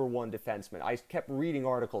number one defenseman? I kept reading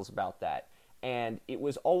articles about that, and it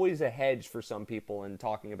was always a hedge for some people in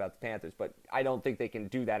talking about the Panthers. But I don't think they can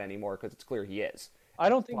do that anymore because it's clear he is. I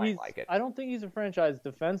don't think he's a franchise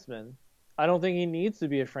defenseman. I don't think he needs to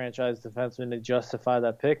be a franchise defenseman to justify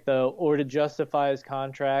that pick, though, or to justify his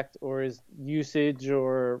contract or his usage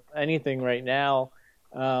or anything right now.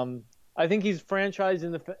 I think he's franchised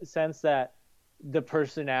in the sense that the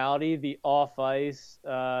personality, the off-ice, the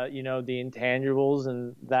intangibles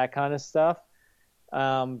and that kind of stuff.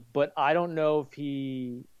 But I don't know if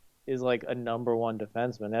he is like a number one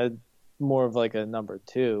defenseman. More of like a number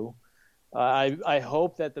two. I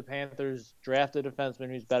hope that the Panthers draft a defenseman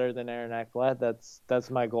who's better than Aaron Ekblad. That's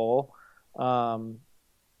my goal. I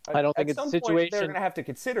don't think it's a situation they're going to have to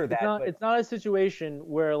consider that. It's not a situation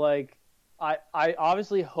where like I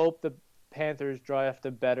obviously hope the Panthers draft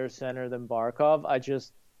a better center than Barkov. I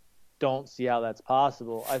just don't see how that's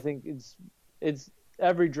possible. I think it's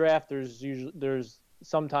every draft there's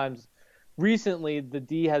sometimes recently the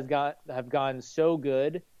D have gotten so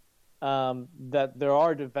good. That there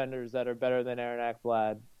are defenders that are better than Aaron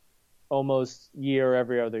Ekblad almost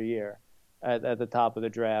every other year at the top of the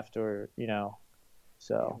draft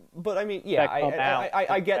so. But I mean, yeah,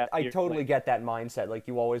 I totally get that mindset. Like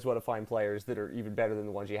you always want to find players that are even better than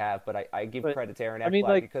the ones you have, but I give credit to Aaron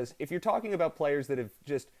Ekblad because if you're talking about players that have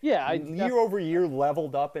just year over year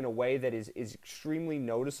leveled up in a way that is extremely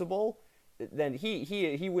noticeable, then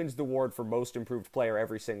he wins the award for most improved player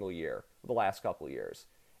every single year the last couple of years.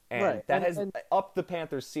 And that has upped the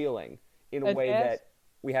Panthers' ceiling in a way that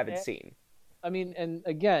we haven't seen. I mean, and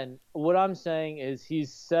again, what I'm saying is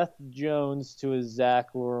he's Seth Jones to a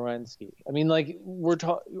Zach Werenski. I mean, like we're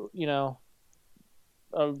talking,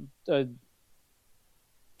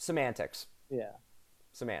 semantics. Yeah,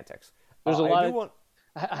 semantics. There's a lot.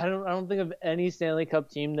 I don't think of any Stanley Cup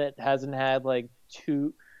team that hasn't had like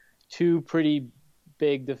two pretty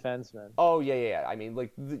big defensemen. Oh yeah. I mean,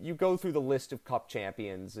 like you go through the list of Cup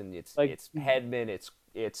champions, and it's Hedman, it's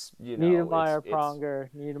Niedermeyer, Pronger,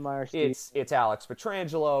 Niedermeyer, Steve. It's Alex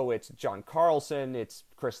Pietrangelo, it's John Carlson, it's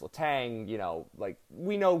Chris Letang. Like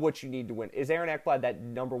we know what you need to win. Is Aaron Ekblad that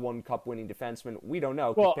number one Cup winning defenseman? We don't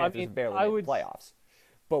know because Panthers barely made the playoffs,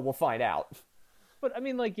 but we'll find out. But I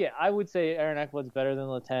mean, like, yeah, I would say Aaron Ekblad's better than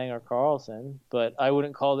Letang or Carlson, but I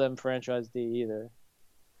wouldn't call them franchise D either.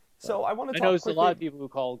 So I want to I talk know it's a quickly. lot of people who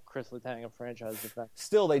call Chris Letang a franchise defender.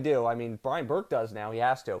 Still, they do. I mean, Brian Burke does now. He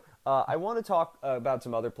has to. I want to talk about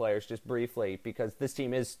some other players just briefly because this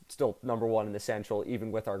team is still number one in the Central,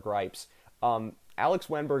 even with our gripes. Alex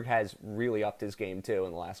Wenberg has really upped his game, too,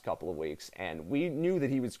 in the last couple of weeks. And we knew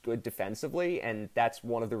that he was good defensively, and that's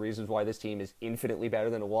one of the reasons why this team is infinitely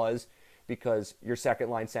better than it was, because your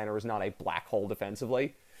second-line center is not a black hole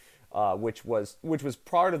defensively, which was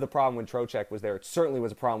part of the problem when Trocheck was there. It certainly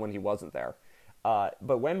was a problem when he wasn't there. But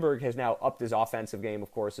Wenberg has now upped his offensive game,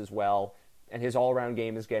 of course, as well, and his all-around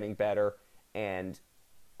game is getting better. And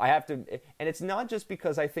and it's not just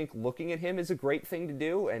because I think looking at him is a great thing to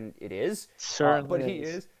do, and it is.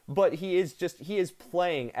 Certainly But he is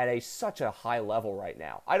playing at such a high level right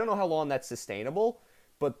now. I don't know how long that's sustainable,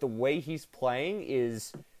 but the way he's playing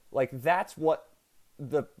is like that's what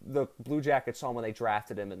the Blue Jackets saw when they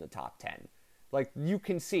drafted him in the top 10. Like you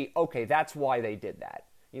can see, okay, that's why they did that.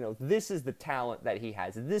 This is the talent that he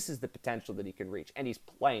has. This is the potential that he can reach, and he's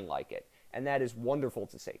playing like it. And that is wonderful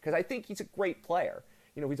to see because I think he's a great player.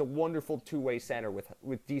 He's a wonderful two-way center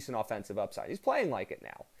with decent offensive upside. He's playing like it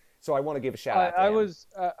now. So I want to give a shout out to him.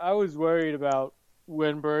 I was worried about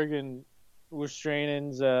Wenberg and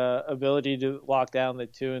Lushtrainen's ability to lock down the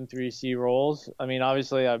 2 and 3C roles. I mean,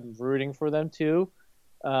 obviously, I'm rooting for them too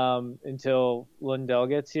until Lundell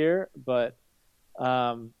gets here. But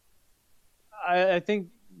I think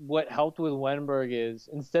what helped with Wenberg is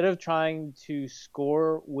instead of trying to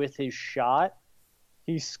score with his shot,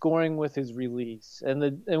 he's scoring with his release.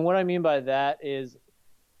 And what I mean by that is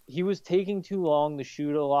he was taking too long to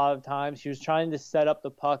shoot a lot of times. He was trying to set up the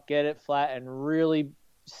puck, get it flat, and really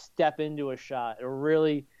step into a shot or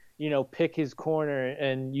really, pick his corner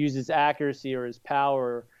and use his accuracy or his power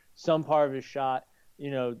or some part of his shot,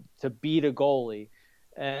 to beat a goalie.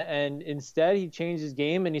 And instead he changed his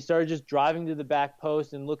game and he started just driving to the back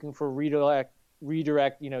post and looking for redirect,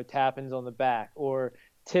 tap-ins on the back or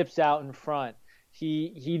tips out in front.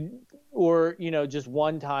 Just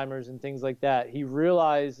one-timers and things like that. He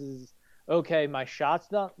realizes, okay, my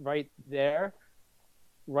shot's not right there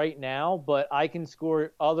right now, but I can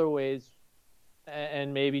score other ways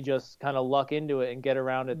and maybe just kind of luck into it and get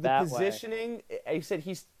around it that way. The positioning,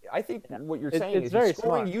 I think what you're saying is very he's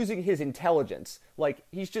scoring smart. using his intelligence. Like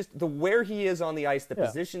he's just where he is on the ice, the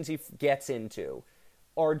positions he gets into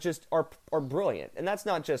are brilliant. And that's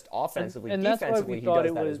not just offensively, and defensively he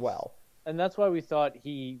does that as well. And that's why we thought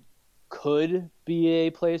he could be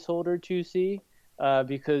a placeholder 2C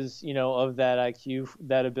because, of that IQ,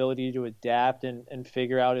 that ability to adapt and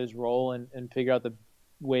figure out his role and figure out the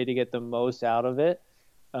way to get the most out of it,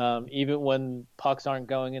 even when pucks aren't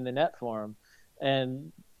going in the net for him.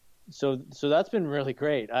 And so that's been really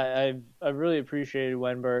great. I've really appreciated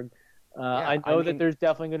Wenberg. I know that there's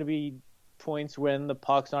definitely going to be points when the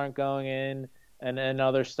pucks aren't going in and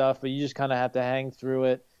other stuff, but you just kind of have to hang through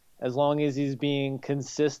it. As long as he's being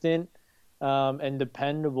consistent and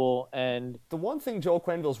dependable. And the one thing Joel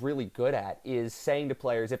Quenneville's really good at is saying to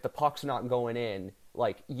players, if the puck's not going in,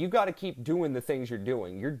 like, you got to keep doing the things you're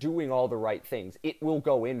doing. You're doing all the right things. It will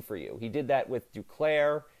go in for you. He did that with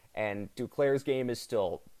Duclair, and Duclair's game is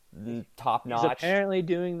still top-notch. He's apparently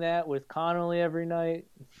doing that with Connolly every night.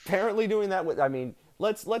 Apparently doing that with,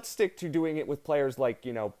 let's stick to doing it with players like,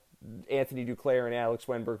 Anthony Duclair and Alex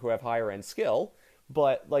Wenberg who have higher-end skill.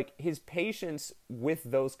 But, his patience with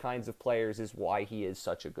those kinds of players is why he is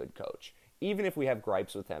such a good coach. Even if we have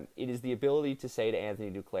gripes with him, it is the ability to say to Anthony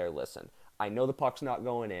Duclair, listen, I know the puck's not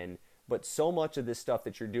going in, but so much of this stuff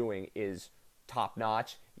that you're doing is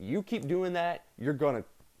top-notch. You keep doing that, you're going to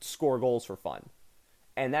score goals for fun.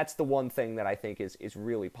 And that's the one thing that I think is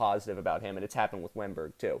really positive about him, and it's happened with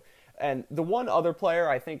Wenberg, too. And the one other player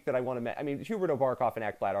I think that I want to Huberdeau, Barkov, and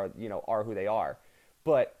Ekblad are who they are.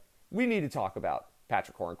 But we need to talk about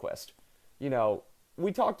Patrick Hornquist.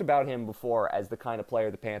 We talked about him before as the kind of player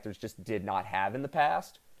the Panthers just did not have in the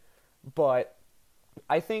past. But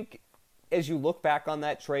I think as you look back on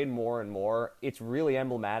that trade more and more, it's really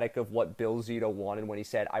emblematic of what Bill Zito wanted when he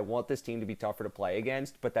said, I want this team to be tougher to play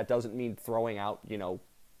against, but that doesn't mean throwing out,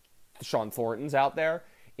 Sean Thorntons out there.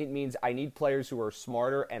 It means I need players who are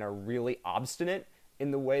smarter and are really obstinate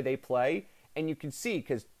in the way they play. And you can see,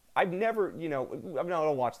 because I've never, I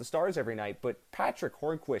don't watch the Stars every night, but Patrick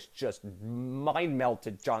Hornquist just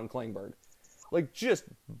mind-melted John Klingberg. Just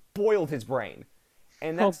boiled his brain.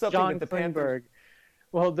 And that's something John that the Klingberg. Panthers...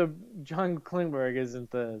 Well, John Klingberg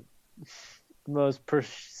isn't the most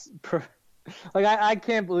I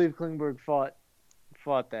can't believe Klingberg fought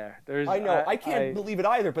there. I know. I can't believe it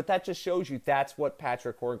either, but that just shows you that's what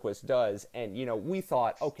Patrick Hornquist does. And, we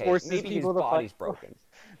thought, okay, maybe his body's broken.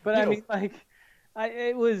 But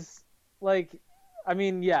It was like, I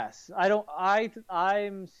mean, yes.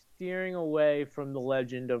 I'm steering away from the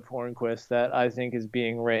legend of Hornquist that I think is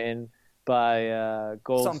being written by Some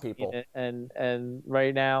Goldstein, people. and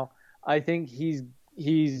right now, I think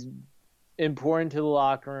he's important to the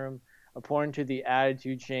locker room, important to the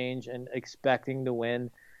attitude change and expecting to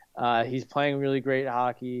win. He's playing really great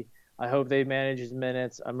hockey. I hope they manage his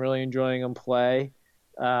minutes. I'm really enjoying him play.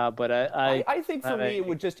 But I think don't for have me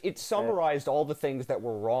anything it to say. summarized all the things that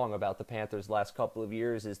were wrong about the Panthers last couple of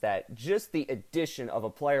years is that just the addition of a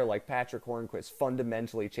player like Patrick Hornquist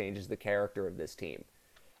fundamentally changes the character of this team.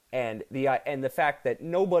 And the fact that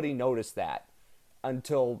nobody noticed that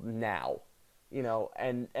until now,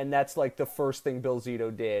 and that's like the first thing Bill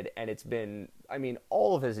Zito did, and it's been, I mean,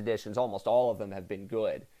 all of his additions, almost all of them have been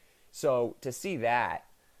good. So to see that,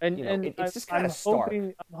 And it's just kind of stark.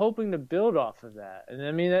 I'm hoping to build off of that. And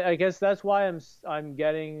I mean, I guess that's why I'm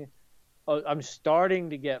starting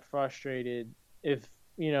to get frustrated if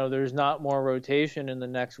there's not more rotation in the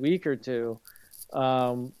next week or two.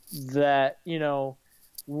 That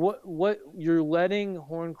what you're letting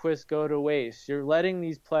Hornquist go to waste. You're letting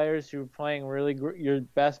these players who are playing your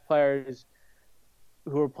best players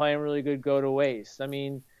who are playing really good go to waste. I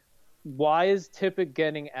mean, why is Tippett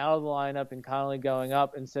getting out of the lineup and Connolly going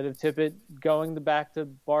up instead of Tippett going back to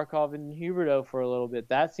Barkov and Huberdeau for a little bit?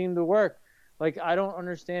 That seemed to work. Like, I don't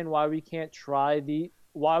understand why we can't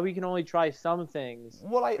why we can only try some things.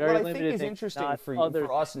 What I think Limited is things, interesting not for other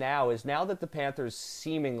for us now is now that the Panthers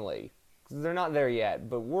seemingly, 'cause they're not there yet,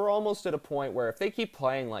 but we're almost at a point where if they keep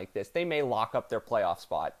playing like this, they may lock up their playoff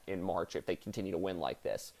spot in March if they continue to win like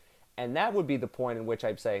this. And that would be the point in which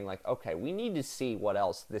I'm saying, like, okay, we need to see what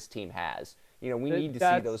else this team has. We need to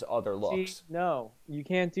see those other looks. No, you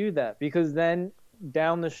can't do that because then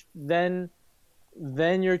down the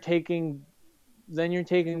then you're taking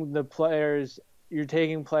the players, you're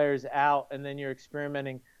taking players out, and then you're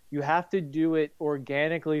experimenting. You have to do it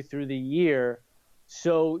organically through the year,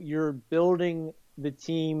 so you're building the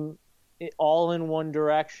team all in one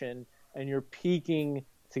direction, and you're peaking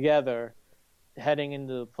together heading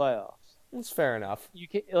into the playoffs. That's fair enough. You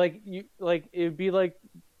can it'd be like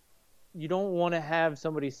you don't want to have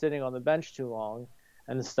somebody sitting on the bench too long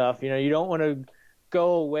and stuff. You don't want to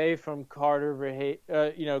go away from Carter Verhaeghe,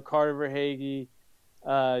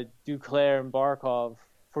 Duclair, and Barkov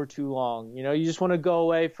for too long. You just want to go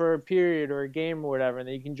away for a period or a game or whatever, and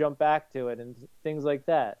then you can jump back to it and things like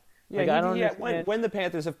that. Yeah, I don't understand. When the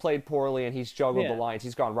Panthers have played poorly and he's juggled the lines,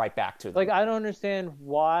 he's gone right back to them. Like, I don't understand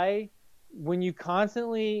why, when you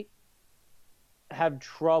constantly have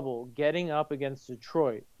trouble getting up against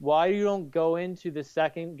Detroit, why you don't go into the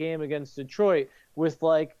second game against Detroit with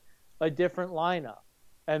like a different lineup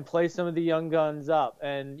and play some of the young guns up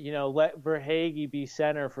and let Verhaeghe be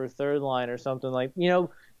center for third line or something, like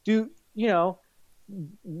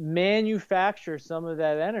manufacture some of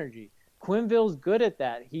that energy. Quenneville's good at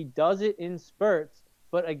that. He does it in spurts,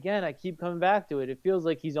 but again, I keep coming back to it. It feels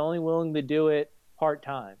like he's only willing to do it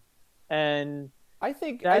part-time. And I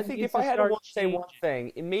think if I had to say one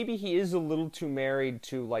thing, maybe he is a little too married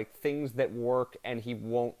to like things that work, and he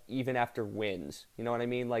won't even after wins. You know what I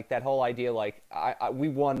mean? Like that whole idea, like we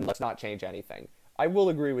won, let's not change anything. I will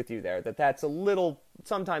agree with you there that that's a little.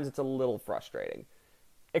 Sometimes it's a little frustrating,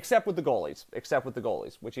 except with the goalies,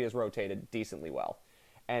 which he has rotated decently well.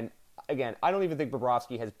 And again, I don't even think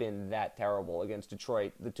Bobrovsky has been that terrible against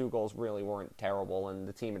Detroit. The 2 goals really weren't terrible, and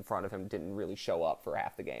the team in front of him didn't really show up for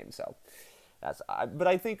half the game. So. But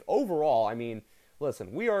I think overall, I mean,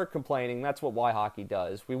 listen, we are complaining. That's what Y Hockey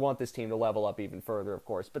does. We want this team to level up even further, of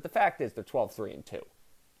course. But the fact is, they're 12-3-2.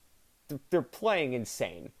 They're playing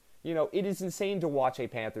insane. It is insane to watch a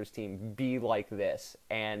Panthers team be like this.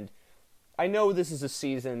 And I know this is a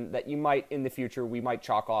season that in the future, we might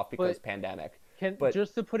chalk off because pandemic. But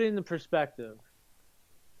just to put it into perspective,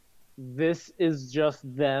 this is just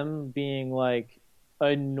them being like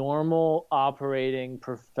a normal operating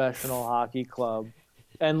professional hockey club,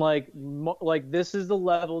 and like this is the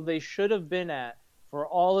level they should have been at for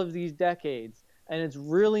all of these decades, and it's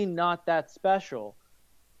really not that special,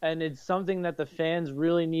 and it's something that the fans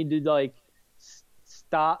really need to like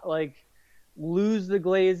stop, like lose the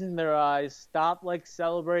glaze in their eyes, stop like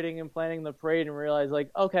celebrating and planning the parade, and realize like,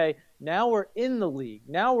 okay, now we're in the league,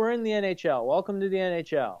 now we're in the NHL, welcome to the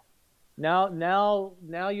NHL. Now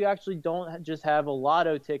you actually don't just have a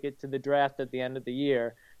lotto ticket to the draft at the end of the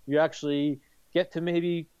year. You actually get to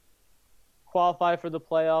maybe qualify for the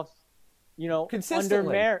playoffs,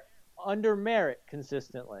 consistently. under merit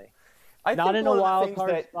consistently. I not think in a wild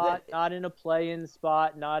card spot, not in a play-in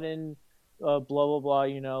spot, not in blah blah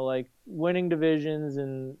blah. Like winning divisions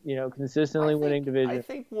and consistently winning I divisions.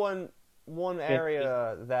 think one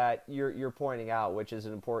area that you're pointing out, which is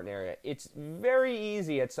an important area, it's very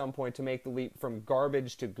easy at some point to make the leap from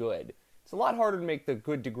garbage to good. It's a lot harder to make the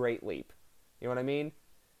good to great leap. You know what I mean?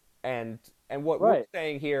 And what we're Right,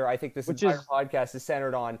 saying here, I think this which entire is podcast is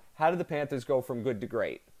centered on how did the Panthers go from good to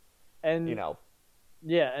great? You and know,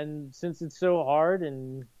 yeah, and since it's so hard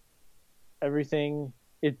and everything,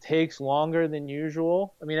 it takes longer than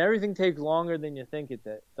usual. I mean, everything takes longer than you think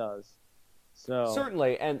does. So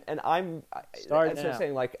certainly, and start as I'm now.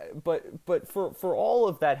 saying, like, but for all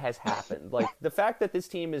of that has happened, like the fact that this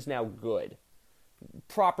team is now good,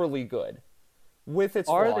 properly good, with its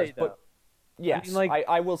Are flaws, they though? but I mean, yes, like,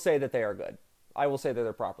 I will say that they are good. I will say that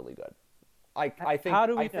they're properly good. I think how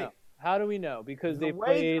do we I know? think How do we know? Because the they way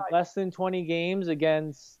played that less than 20 games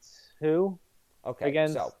against who? okay, so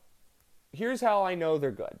Against here's how I know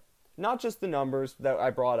they're good. Not just the numbers that I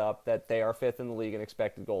brought up, that they are fifth in the league in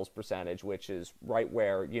expected goals percentage, which is right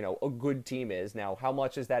where, a good team is. Now, how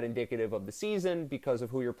much is that indicative of the season because of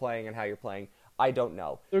who you're playing and how you're playing? I don't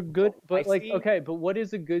know. they're good, I but like, see, okay, but what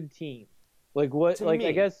is a good team? Like what? to Like I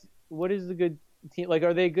me, guess what is the good team? Like,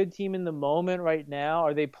 are they a good team in the moment right now?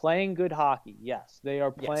 Are they playing good hockey? Yes, they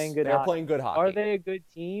are playing yes, good they are hockey. playing good Are hockey. they a good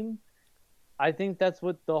team? I think that's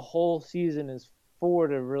what the whole season is for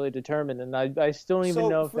to really determine. And I still don't even So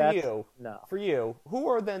know if that's no. for you, who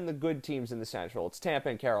are then the good teams in the Central? It's Tampa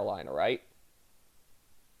and Carolina, right?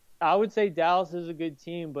 I would say Dallas is a good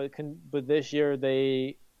team, but this year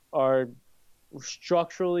they are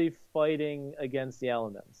structurally fighting against the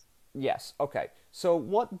elements. Yes. Okay. So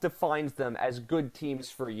what defines them as good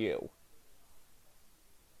teams for you?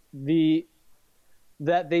 The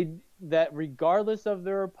that regardless of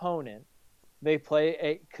their opponent, they play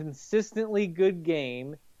a consistently good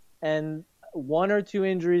game, and one or two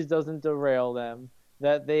injuries doesn't derail them.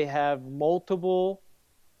 That they have multiple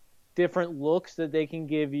different looks that they can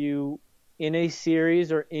give you in a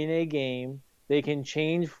series or in a game. They can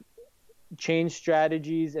change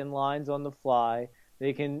strategies and lines on the fly.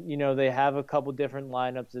 They can, they have a couple different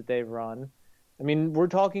lineups that they've run. I mean, we're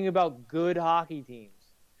talking about good hockey teams,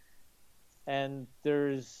 and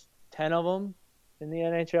there's 10 of them in the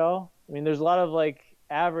NHL. I mean, there's a lot of like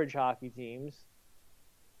average hockey teams.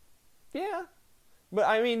 Yeah. But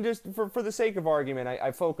I mean, just for the sake of argument,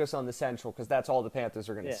 I focus on the Central because that's all the Panthers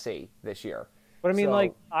are going to Yeah. see this year. But I mean, So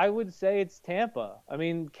like, I would say it's Tampa. I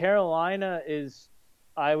mean, Carolina is,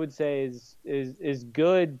 I would say is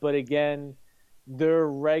good, but again, they're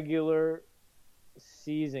regular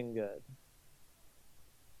season good.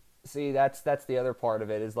 see, that's the other part of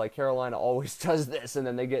it is like Carolina always does this, and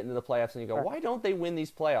then they get into the playoffs, and you go, Right. why don't they win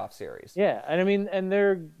these playoff series? Yeah, and I mean, and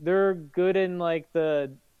they're good in like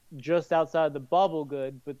the just outside the bubble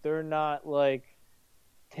good, but they're not like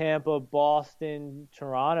Tampa, Boston,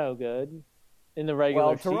 Toronto good in the regular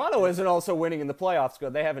Well, Toronto season. isn't also winning in the playoffs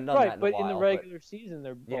good. They haven't done that Right, in a but in the while. regular season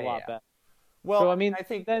they're Yeah, a yeah, lot yeah. better. Well, So I mean,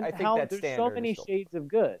 then I think how that there's so standard is many still shades of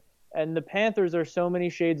good, and the Panthers are so many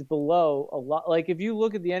shades below a lot. Like if you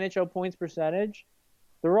look at the NHL points percentage,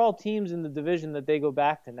 they're all teams in the division that they go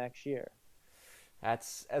back to next year.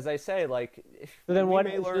 That's as I say, like So then we what?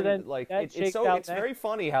 may So learn. then Like that it's shakes so out it's next. very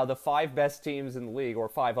funny how the five best teams in the league, or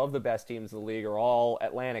five of the best teams in the league, are all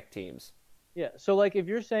Atlantic teams. Yeah. So like if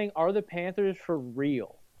you're saying are the Panthers for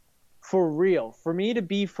real? For real. For me to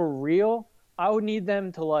be for real, I would need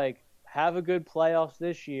them to like have a good playoffs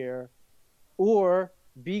this year or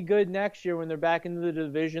be good next year when they're back into the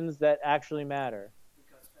divisions that actually matter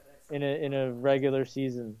in a regular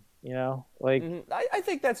season, Like I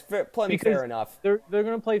think that's plenty because fair enough. they're going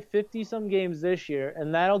to play 50 some games this year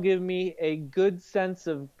and that'll give me a good sense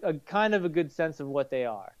of a kind of a good sense of what they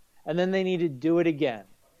are. And then they need to do it again.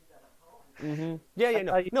 Yeah, That's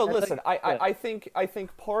how no. that's how Listen, you do it. I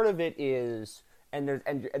think part of it is, and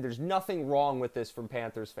there's nothing wrong with this from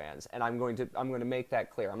Panthers fans, and I'm going to make that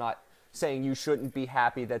clear. I'm not saying you shouldn't be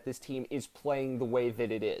happy that this team is playing the way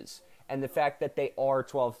that it is, and the fact that they are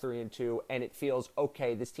 12-3-2, and it feels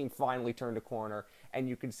okay. This team finally turned a corner, and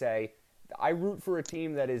you can say, I root for a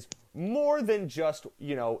team that is more than just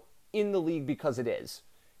in the league because it is.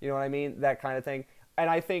 You know what I mean? That kind of thing. And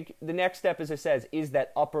I think the next step, as I says, is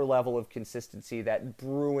that upper level of consistency, that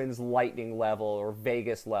Bruins Lightning level or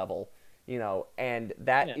Vegas level, and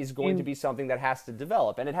that is going to be something that has to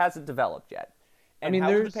develop, and it hasn't developed yet. And mean, how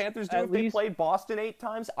would the there's Panthers do at if they least- played Boston 8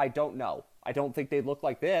 times? I don't know. I don't think they'd look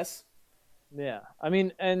like this. Yeah. I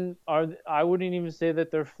mean, and I wouldn't even say that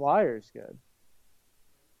their Flyers good.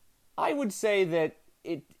 I would say that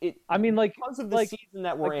it I mean, like because of the like, season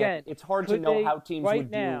that we're again, in, it's hard to could know they- how teams right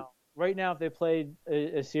would now, right now, if they played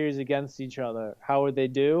a series against each other, how would they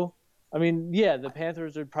do? I mean, yeah, the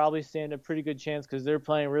Panthers would probably stand a pretty good chance because they're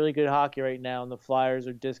playing really good hockey right now, and the Flyers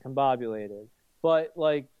are discombobulated. But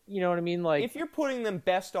like, you know what I mean? Like If you're putting them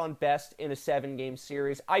best on best in a 7 game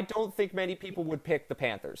series, I don't think many people would pick the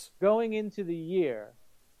Panthers. going into the year,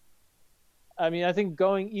 I mean, I think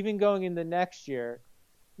going in the next year,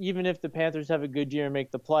 even if the Panthers have a good year and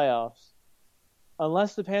make the playoffs,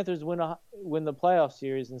 unless the Panthers win the playoff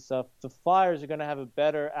series and stuff, the Flyers are going to have a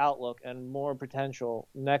better outlook and more potential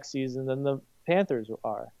next season than the Panthers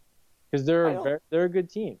are because I don't they're a good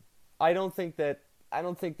team. I don't think that you're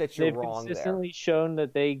They've wrong there. consistently shown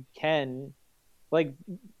that they can, like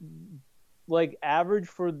average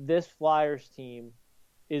for this Flyers team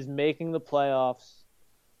is making the playoffs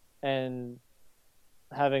and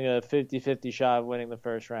having a 50-50 shot of winning the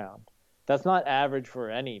first round. That's not average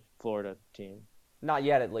for any Florida team. Not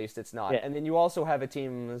yet, at least it's not. Yeah. And then you also have a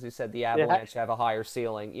team, as you said, the Avalanche have a higher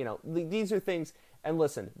ceiling. These are things. And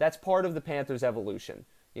listen, that's part of the Panthers' evolution.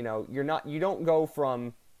 You don't go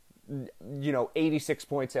from 86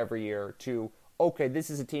 points every year to okay, this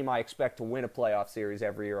is a team I expect to win a playoff series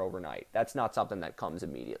every year overnight. That's not something that comes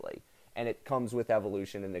immediately, and it comes with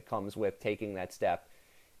evolution, and it comes with taking that step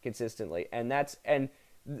consistently. And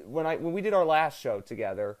when we did our last show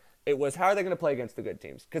together, it was how are they going to play against the good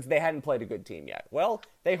teams because they hadn't played a good team yet. Well,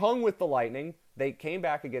 they hung with the Lightning. They came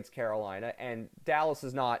back against Carolina, and Dallas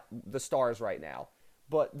is not the Stars right now,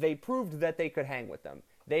 but they proved that they could hang with them.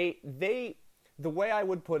 The way I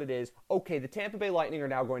would put it is, okay, the Tampa Bay Lightning are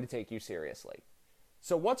now going to take you seriously.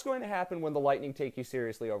 So what's going to happen when the Lightning take you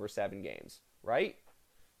seriously over 7 games, right?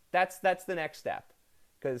 That's the next step,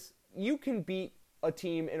 because you can beat a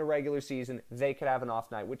team in a regular season. They could have an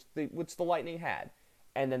off night, which the Lightning had,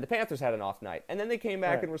 and then the Panthers had an off night, and then they came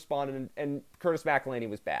back and responded, and Curtis McElhinney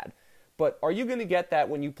was bad. But are you going to get that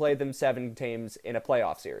when you play them 7 games in a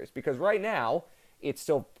playoff series? Because right now it's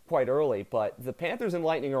still quite early, but the Panthers and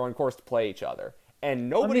Lightning are on course to play each other, and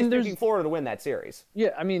nobody's picking Florida to win that series. Yeah,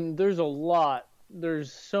 I mean, there's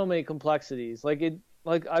so many complexities.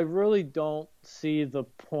 Like I really don't see the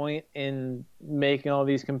point in making all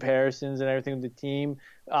these comparisons and everything with the team.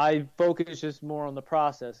 I focus just more on the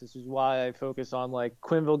process. This is why I focus on like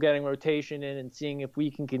Quenneville getting rotation in and seeing if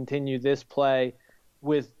we can continue this play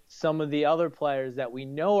with some of the other players that we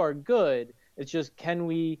know are good. It's just can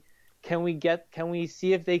we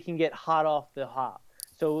see if they can get hot off the hop?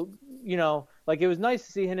 So, like it was nice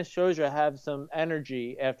to see Hinostroza have some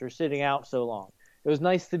energy after sitting out so long. It was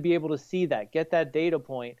nice to be able to see that, get that data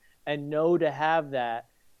point, and know to have that.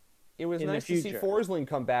 It was nice to see Forsling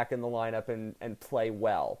come back in the lineup and play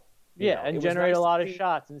well. And generate a lot of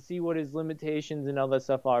shots and see what his limitations and all that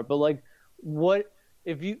stuff are. But like,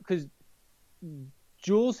 because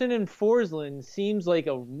Juleson and Forsling seems like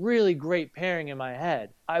a really great pairing in my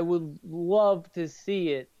head. I would love to see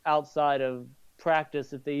it outside of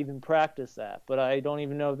practice if they even practice that, but I don't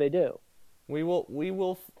even know if they do. We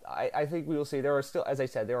will. I think we will see. There are still, as I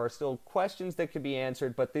said, there are still questions that could be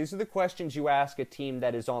answered, but these are the questions you ask a team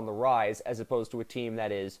that is on the rise as opposed to a team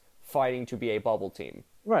that is fighting to be a bubble team.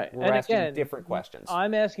 Right. We're asking different questions.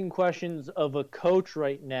 I'm asking questions of a coach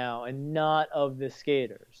right now and not of the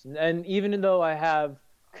skaters. And even though I have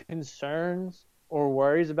concerns or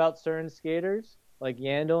worries about certain skaters like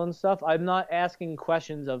Yandel and stuff, I'm not asking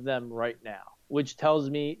questions of them right now, which tells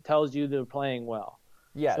you they're playing well.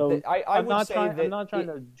 Yeah, so I'm not trying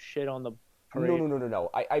to shit on the parade. No.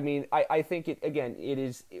 I think it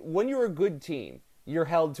is when you're a good team, you're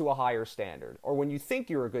held to a higher standard, or when you think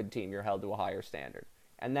you're a good team, you're held to a higher standard,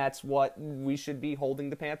 and that's what we should be holding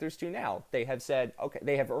the Panthers to now. They have said, okay,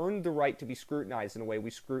 they have earned the right to be scrutinized in a way we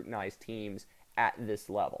scrutinize teams at this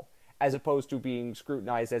level, as opposed to being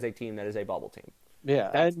scrutinized as a team that is a bubble team.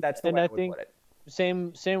 Yeah, that's the way I would put it.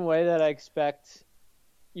 Same way that I expect.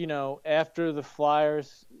 After the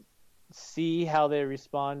Flyers see how they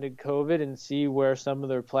respond to COVID and see where some of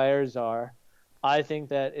their players are, I think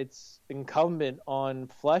that it's incumbent on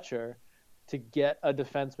Fletcher to get a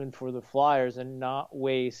defenseman for the Flyers and not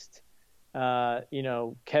waste,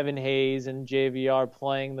 Kevin Hayes and JVR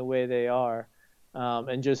playing the way they are,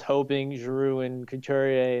 and just hoping Giroux and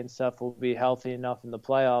Couturier and stuff will be healthy enough in the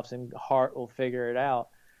playoffs and Hart will figure it out.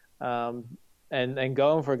 And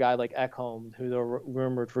going for a guy like Ekholm, who they're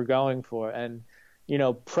rumored for going for, and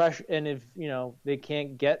pressure. And if they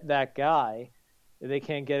can't get that guy, if they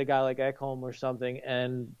can't get a guy like Ekholm or something,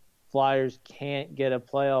 and Flyers can't get a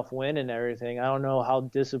playoff win and everything, I don't know how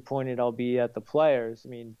disappointed I'll be at the players. I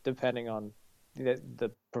mean, depending on the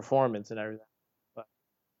performance and everything. But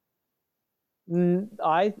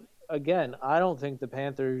I don't think the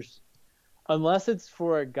Panthers. unless it's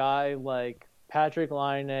for a guy like Patrick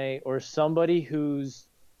Laine or somebody who's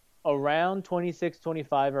around 26,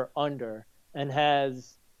 25 or under and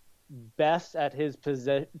has best at his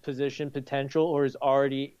position potential or is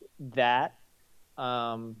already that,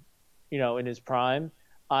 in his prime,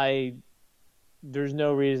 there's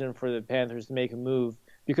no reason for the Panthers to make a move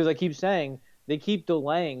because I keep saying they keep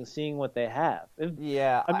delaying seeing what they have.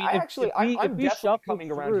 Yeah, I mean, I if actually, we I'm definitely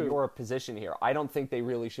coming around to through, your position here. I don't think they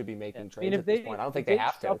really should be making I mean, trades at this point. I don't think they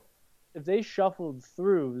have to. if they shuffled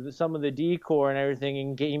through some of the decor and everything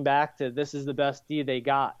and came back to this is the best D they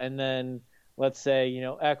got, and then let's say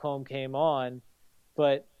Ekholm came on,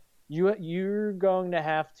 but you're going to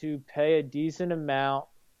have to pay a decent amount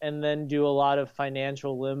and then do a lot of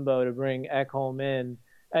financial limbo to bring Ekholm in,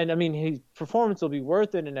 and I mean his performance will be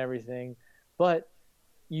worth it and everything, but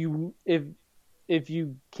if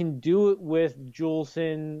you can do it with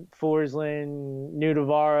Juleson, Forsling,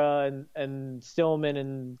 Nudavara, and Stillman,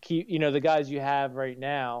 and keep the guys you have right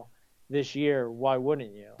now this year, why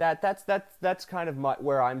wouldn't you? That's kind of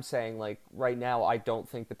where I'm saying, like, right now I don't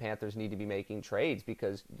think the Panthers need to be making trades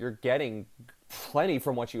because you're getting plenty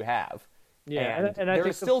from what you have. Yeah, and there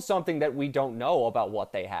is still something that we don't know about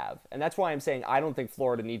what they have, and that's why I'm saying I don't think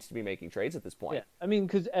Florida needs to be making trades at this point. Yeah, I mean,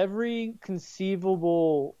 because every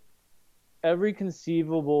conceivable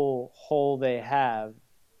hole they have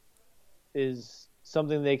is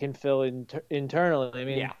something they can fill internally. I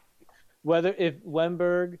mean, yeah. Whether if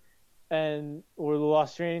Wennberg or the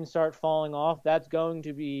Australians start falling off, that's going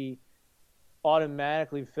to be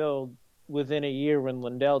automatically filled within a year when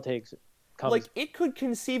Lundell comes. Like, it could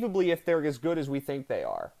conceivably, if they're as good as we think they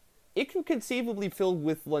are, it could conceivably fill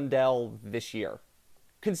with Lundell this year.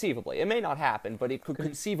 Conceivably. It may not happen, but it could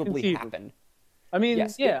conceivably happen. I mean,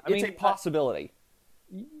 yes, it's a possibility.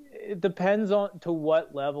 It depends on to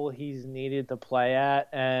what level he's needed to play at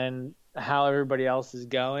and how everybody else is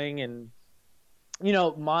going. And,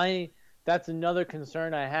 that's another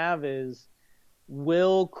concern I have is,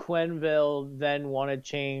 will Quenneville then want to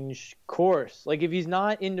change course? Like, if he's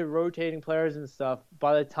not into rotating players and stuff,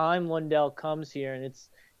 by the time Lundell comes here and it's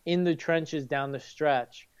in the trenches down the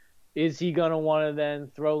stretch, is he going to want to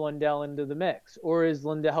then throw Lundell into the mix? Or is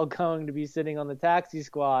Lundell going to be sitting on the taxi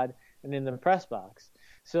squad and in the press box?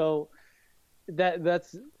 So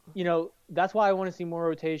that's why I want to see more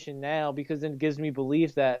rotation now, because it gives me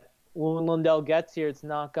belief that when Lundell gets here, it's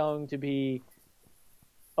not going to be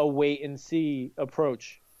a wait and see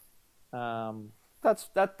approach.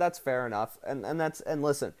 That's fair enough. And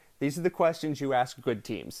listen, these are the questions you ask good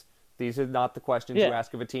teams. These are not the questions you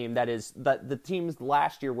ask of a team that the teams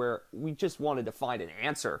last year where we just wanted to find an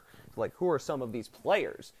answer. Like, who are some of these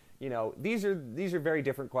players? These are very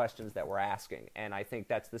different questions that we're asking, and I think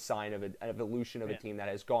that's the sign of an evolution of a team that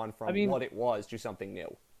has gone from what it was to something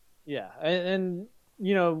new. Yeah, and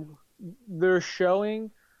they're showing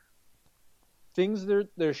things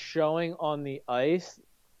they're showing on the ice,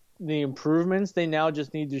 the improvements. They now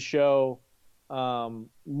just need to show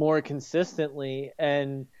more consistently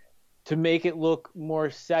and to make it look more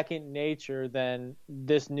second nature than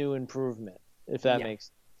this new improvement, if that makes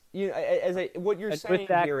sense. What you're saying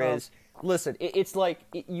here is, listen, it's like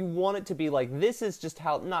you want it to be like, this is just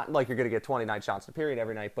how, not like you're going to get 29 shots in a period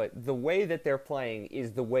every night, but the way that they're playing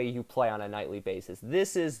is the way you play on a nightly basis.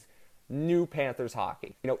 This is new Panthers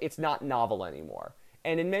hockey. It's not novel anymore.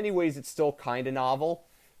 And in many ways, it's still kind of novel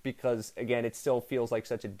because, again, it still feels like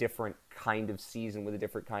such a different kind of season with a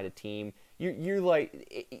different kind of team. You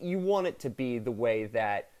want it to be the way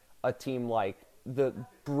that a team like the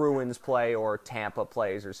Bruins play or Tampa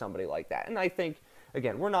plays or somebody like that. And I think,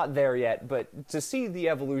 again, we're not there yet, but to see the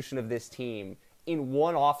evolution of this team in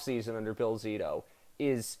one offseason under Bill Zito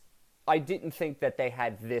I didn't think that they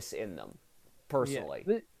had this in them, personally.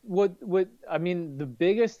 Yeah. The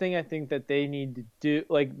biggest thing I think that they need to do,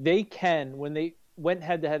 like, they can, when they went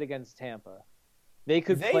head-to-head against Tampa, they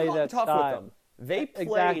could play that tough style. with them. They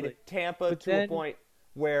played Tampa a point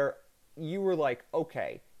where you were like,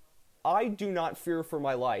 okay, I do not fear for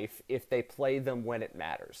my life if they play them when it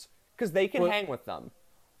matters, because they can hang with them.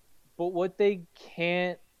 But what they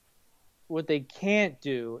can't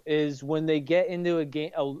do is when they get into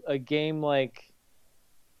a game like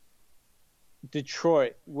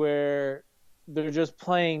Detroit, where they're just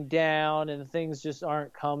playing down and things just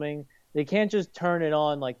aren't coming, they can't just turn it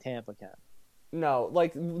on like Tampa can. No,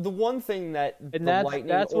 like the one thing that the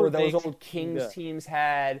Lightning or those old Kings teams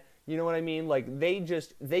had, you know what I mean? Like they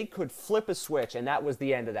could flip a switch and that was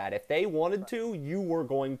the end of that. If they wanted to, you were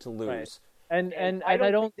going to lose. Right. And I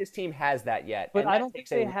don't think this team has that yet. But I don't think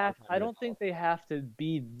they have. I don't think they have to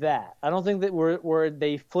be that. I don't think that where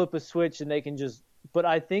they flip a switch and they can just but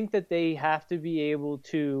I think that they have to be able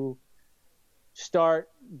to start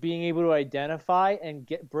being able to identify and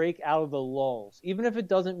break out of the lulls, even if it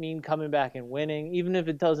doesn't mean coming back and winning, even if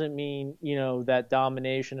it doesn't mean, that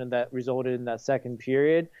domination and that resulted in that second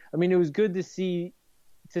period. I mean, it was good to see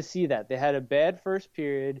that they had a bad first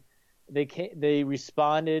period. They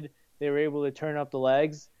responded. They were able to turn up the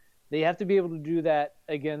legs. They have to be able to do that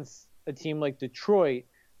against a team like Detroit,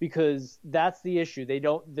 because that's the issue.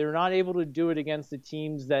 They're not able to do it against the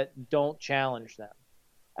teams that don't challenge them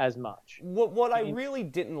as much. What I really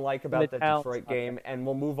didn't like about that Detroit game, and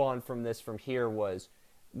we'll move on from this from here, was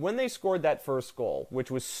when they scored that first goal, which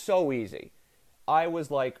was so easy. I was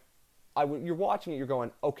like, you're watching it, you're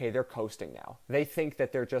going, okay, they're coasting now. They think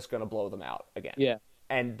that they're just going to blow them out again. Yeah.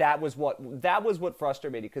 And that was what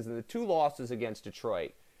frustrated me, because in the two losses against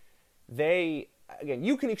Detroit, again,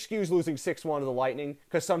 you can excuse losing 6-1 to the Lightning,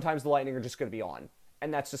 because sometimes the Lightning are just going to be on,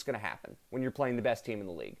 and that's just going to happen when you're playing the best team in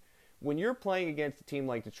the league. When you're playing against a team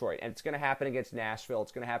like Detroit, and it's going to happen against Nashville,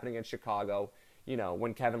 it's going to happen against Chicago,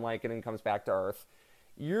 when Kevin Lankinen comes back to earth,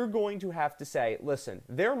 you're going to have to say, listen,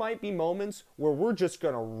 there might be moments where we're just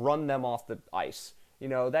going to run them off the ice.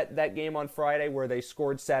 That game on Friday where they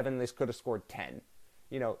scored 7, they could have scored 10.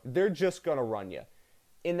 They're just going to run you.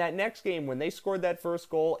 In that next game, when they scored that first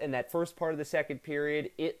goal in that first part of the second period,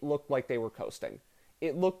 it looked like they were coasting.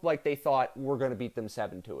 It looked like they thought, we're going to beat them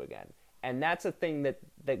 7-2 again. And that's a thing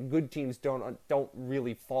that good teams don't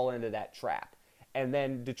really fall into that trap. And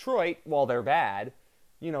then Detroit, while they're bad,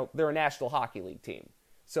 they're a National Hockey League team.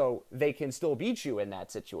 So they can still beat you in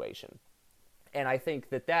that situation. And I think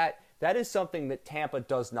that is something that Tampa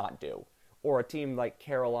does not do, or a team like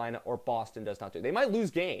Carolina or Boston does not do. They might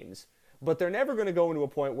lose games, but they're never going to go into a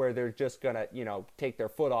point where they're just going to, take their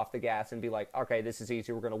foot off the gas and be like, okay, this is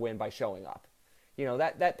easy, we're going to win by showing up.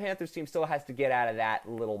 That Panthers team still has to get out of that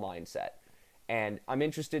little mindset. And I'm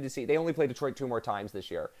interested to see, they only play Detroit 2 more times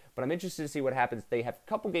this year, but I'm interested to see what happens. They have a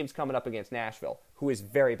couple games coming up against Nashville, who is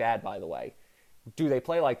very bad, by the way. Do they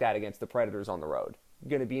play like that against the Predators on the road?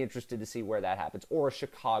 Going to be interested to see where that happens. Or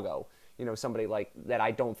Chicago, somebody like that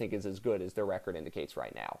I don't think is as good as their record indicates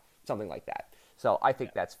right now. Something like that. So I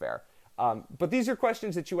think that's fair. But these are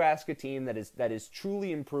questions that you ask a team that is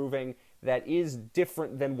truly improving, that is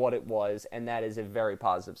different than what it was, and that is a very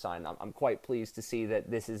positive sign. I'm quite pleased to see that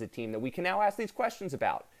this is a team that we can now ask these questions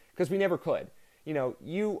about, because we never could.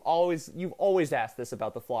 You've always asked this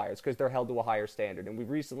about the Flyers because they're held to a higher standard, and we've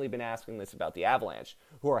recently been asking this about the Avalanche,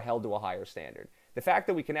 who are held to a higher standard. The fact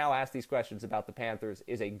that we can now ask these questions about the Panthers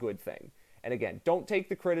is a good thing. And again, don't take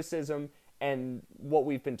the criticism and what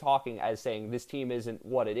we've been talking as saying this team isn't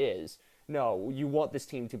what it is. No, you want this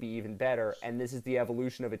team to be even better, and this is the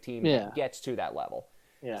evolution of a team that gets to that level.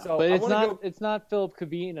 Yeah, so but it's not Philip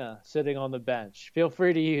Kubina sitting on the bench. Feel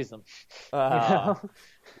free to use him.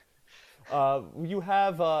 You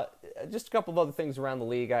have just a couple of other things around the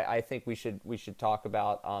league I think we should talk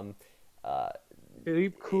about.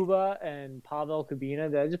 Philippe Kuba and Pavel Kubina.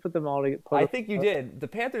 Did I just put them all together? I think you did. The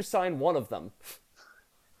Panthers signed one of them.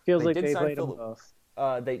 Feels like they played them both.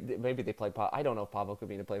 Maybe they played. I don't know if Pavel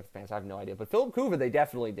Kubina played for the Panthers. I have no idea. But Philip Kuba, they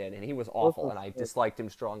definitely did, and he was awful, and I disliked him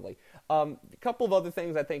strongly. A couple of other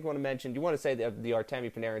things I think I want to mention. You want to say that the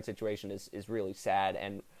Artemi Panarin situation is really sad,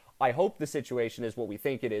 and I hope the situation is what we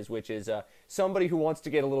think it is, which is somebody who wants to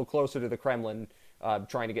get a little closer to the Kremlin,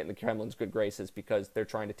 trying to get in the Kremlin's good graces because they're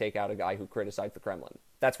trying to take out a guy who criticized the Kremlin.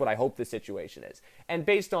 That's what I hope the situation is. And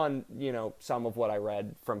based on some of what I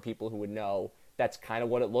read from people who would know, that's kind of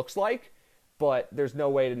what it looks like. But there's no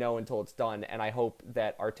way to know until it's done, and I hope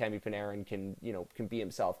that Artemi Panarin can be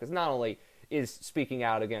himself, because not only is speaking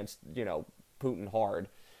out against Putin hard,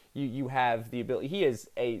 you have the ability. He is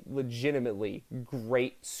a legitimately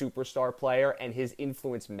great superstar player, and his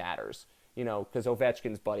influence matters. Because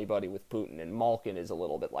Ovechkin's buddy with Putin, and Malkin is a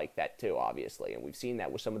little bit like that too, obviously, and we've seen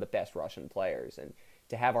that with some of the best Russian players. And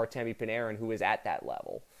to have Artemi Panarin, who is at that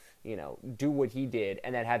level, do what he did,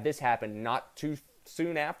 and then have this happen not too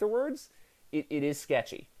soon afterwards. It is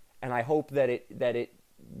sketchy, and I hope that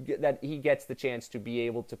he gets the chance to be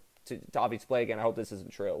able to obviously play again. I hope this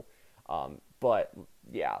isn't true, but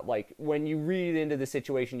yeah, like when you read into the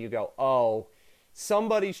situation, you go, oh,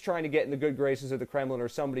 somebody's trying to get in the good graces of the Kremlin, or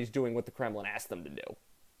somebody's doing what the Kremlin asked them to do.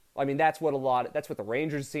 I mean, that's what the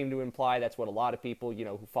Rangers seem to imply. That's what a lot of people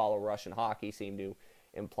who follow Russian hockey seem to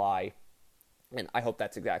imply, and I hope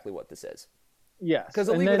that's exactly what this is. Yes. Because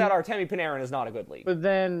a league without Artemi Panarin is not a good league. But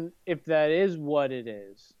then, if that is what it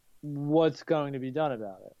is, what's going to be done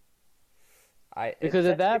about it? Because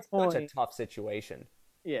at that point... It's such a tough situation.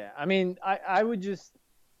 Yeah. I mean, I would just...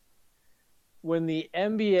 When the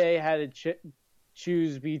NBA had to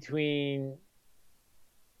choose between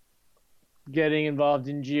getting involved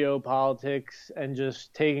in geopolitics and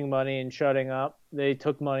just taking money and shutting up. They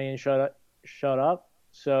took money and shut up.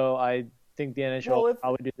 So I think the NHL Well, will if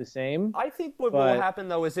probably do the same. I think what will But happen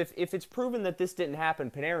though is if it's proven that this didn't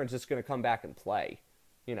happen, Panarin's just going to come back and play.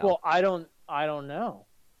 You know, well, I don't know.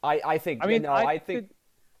 I think I mean, I think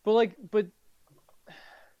but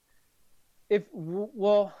if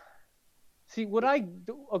well, see what I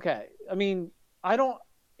do. Okay, I mean, I don't.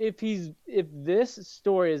 If this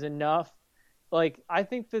story is enough, like I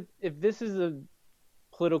think that if this is a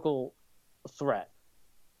political threat,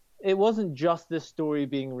 it wasn't just this story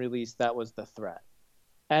being released that was the threat.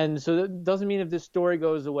 And so that doesn't mean if this story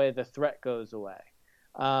goes away, the threat goes away.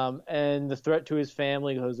 And the threat to his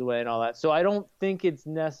family goes away and all that. So I don't think it's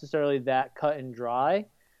necessarily that cut and dry.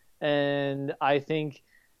 And I think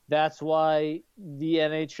that's why the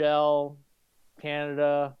NHL,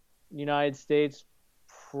 Canada, United States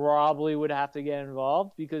probably would have to get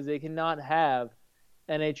involved because they cannot have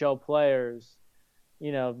NHL players,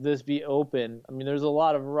 this be open. I mean, there's a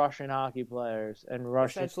lot of Russian hockey players and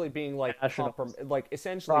Russian essentially being like nationals. like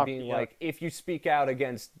if you speak out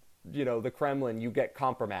against the Kremlin, you get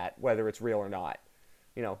compromat, whether it's real or not.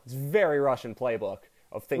 It's very Russian playbook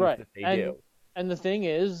of things Right. that they And do. and the thing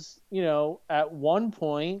is, at one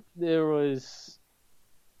point there was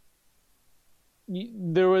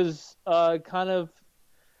kind of,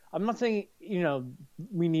 I'm not saying,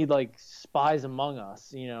 we need like spies among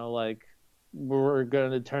us, like we're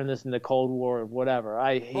going to turn this into Cold War or whatever.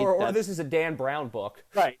 I hate Or that. this is a Dan Brown book.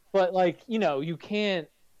 Right. But like, you can't,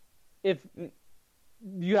 if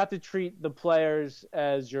you have to treat the players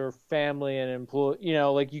as your family and employee,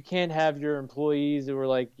 like you can't have your employees who are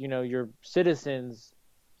like, your citizens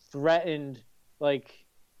threatened, like,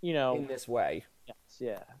 In this way. yes,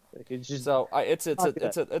 yeah. Like it's just So it's not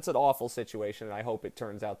good. it's an awful situation, and I hope it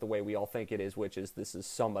turns out the way we all think it is, which is this is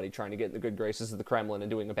somebody trying to get in the good graces of the Kremlin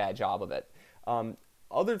and doing a bad job of it.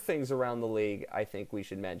 Other things around the league I think we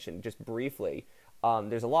should mention just briefly.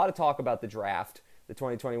 There's a lot of talk about the draft, the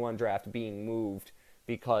 2021 draft being moved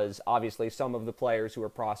because obviously some of the players who are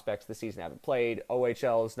prospects this season haven't played.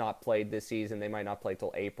 OHL has not played this season. They might not play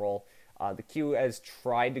till April. The Q has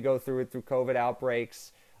tried to go through it through COVID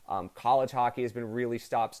outbreaks. College hockey has been really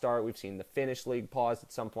stop-start. We've seen the Finnish league pause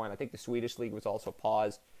at some point. I think the Swedish league was also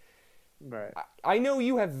paused. right. I know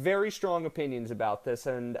you have very strong opinions about this,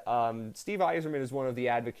 and Steve Yzerman is one of the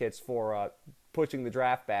advocates for pushing the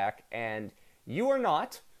draft back, and you are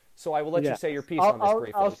not. So I will let you say your piece on this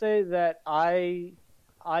briefly. I'll say that I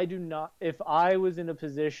do not. If I was in a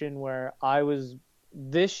position where I was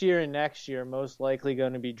this year and next year most likely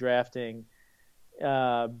going to be drafting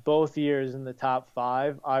both years in the top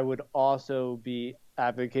 5, I would also be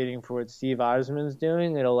advocating for what Steve Yzerman's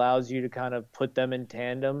doing. It allows you to kind of put them in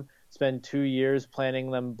tandem, spend 2 years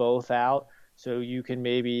planning them both out, so you can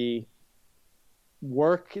maybe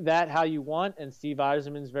work that how you want. And Steve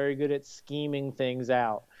Yzerman's very good at scheming things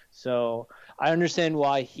out. So I understand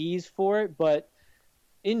why he's for it, but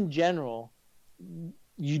in general,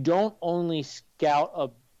 you don't only scout a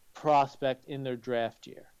prospect in their draft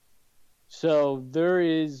year. So there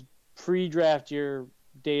is pre-draft year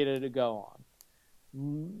data to go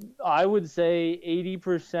on. I would say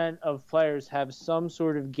 80% of players have some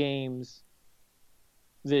sort of games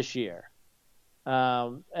this year.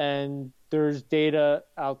 And there's data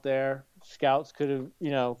out there. Scouts could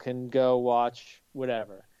have, can go watch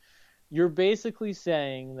whatever. You're basically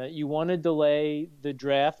saying that you want to delay the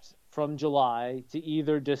draft from July to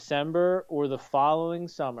either December or the following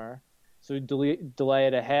summer. So delay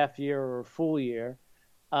it a half year or a full year,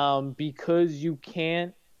 because you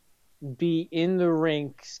can't be in the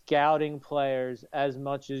rink scouting players as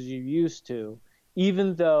much as you used to,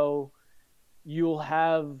 even though you'll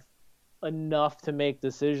have enough to make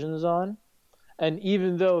decisions on. And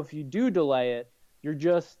even though if you do delay it, you're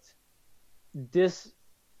just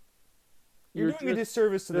You're doing a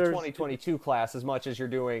disservice to the 2022 class as much as you're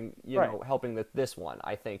doing, helping this one,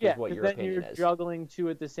 I think, is what your opinion you're is. Juggling two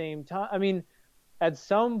at the same time. I mean, at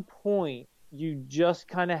some point, you just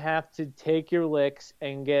kind of have to take your licks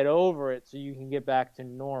and get over it so you can get back to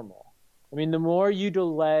normal. I mean, the more you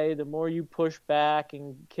delay, the more you push back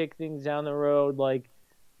and kick things down the road, like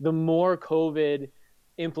the more COVID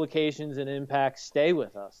implications and impacts stay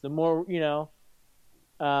with us. The more,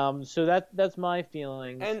 so that's my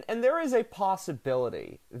feeling. And there is a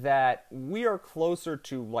possibility that we are closer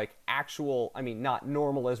to like actual, I mean, not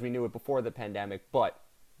normal as we knew it before the pandemic, but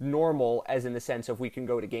normal as in the sense of we can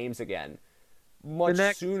go to games again much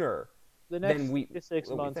sooner. The next than we, 6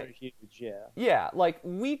 months are huge, yeah. Yeah, like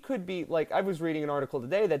we could be, like I was reading an article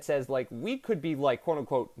today that says like we could be like quote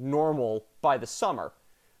unquote normal by the summer.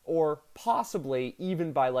 or possibly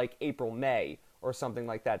even by like April, May, or something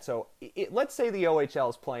like that. So let's say the OHL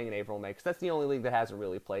is playing in April, May, because that's the only league that hasn't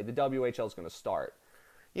really played. The WHL is going to start.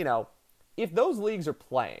 You know, if those leagues are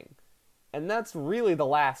playing, and that's really the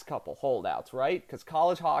last couple holdouts, right? Because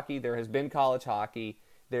college hockey, there has been college hockey.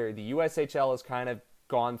 The USHL has kind of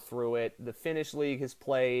gone through it. The Finnish league has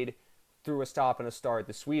played through a stop and a start.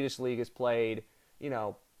 The Swedish league has played. You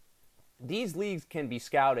know, these leagues can be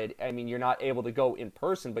scouted. I mean, you're not able to go in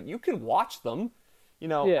person, but you can watch them. You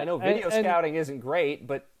know, Yeah, I know video scouting isn't great,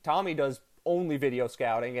 but Tommy does only video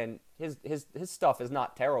scouting, and his stuff is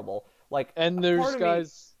not terrible. Like, and there's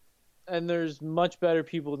guys, and there's much better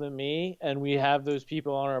people than me, and we have those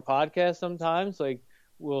people on our podcast sometimes. Like,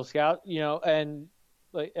 we'll scout, you know, and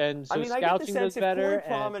like, and so I mean, scouting I get the sense goes better. If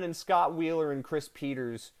Floyd Promen and Scott Wheeler and Chris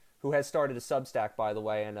Peters, who has started a Substack, by the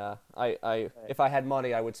way, and if I had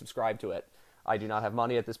money, I would subscribe to it. I do not have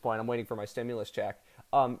money at this point. I'm waiting for my stimulus check.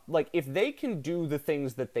 Like, if they can do the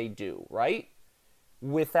things that they do, right,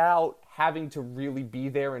 without having to really be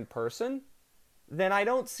there in person, then I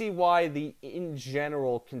don't see why the, in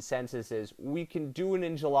general, consensus is we can do it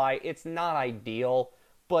in July. It's not ideal,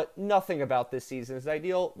 but nothing about this season is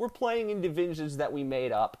ideal. We're playing in divisions that we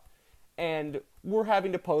made up, and we're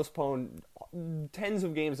having to postpone tens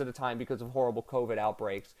of games at a time because of horrible COVID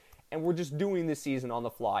outbreaks. And we're just doing this season on the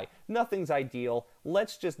fly. Nothing's ideal.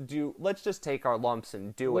 Let's just take our lumps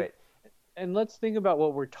and do it. And let's think about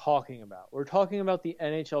what we're talking about. We're talking about the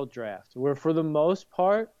NHL draft, where for the most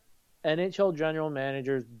part, NHL general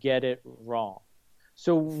managers get it wrong.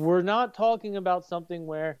 So we're not talking about something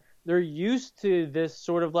where they're used to this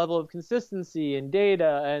sort of level of consistency and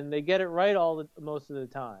data, and they get it right most of the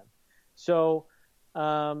time. So,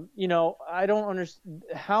 you know, I don't understand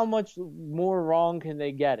how much more wrong can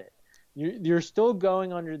they get it. You're still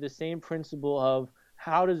going under the same principle of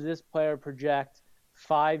how does this player project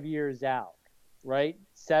 5 years out, right?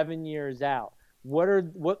 7 years out. What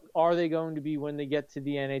are they going to be when they get to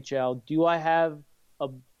the NHL? Do I have a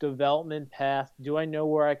development path? Do I know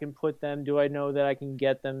where I can put them? Do I know that I can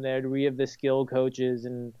get them there? Do we have the skill coaches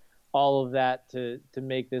and all of that to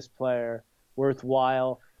make this player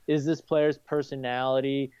worthwhile? Is this player's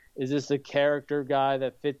personality? Is this a character guy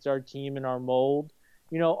that fits our team and our mold?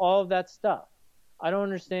 You know, all of that stuff. I don't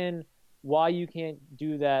understand why you can't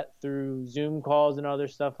do that through Zoom calls and other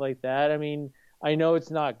stuff like that. I mean, I know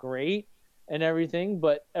it's not great and everything,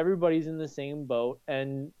 but everybody's in the same boat,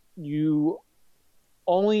 and you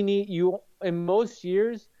only need in most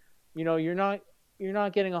years, you know, you're not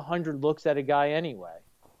getting 100 looks at a guy anyway.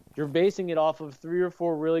 You're basing it off of 3 or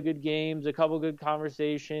 4 really good games, a couple good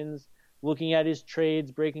conversations, looking at his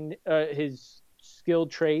trades, breaking his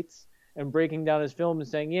skilled traits, and breaking down his film and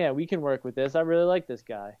saying, yeah, we can work with this. I really like this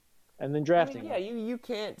guy. And then drafting him. You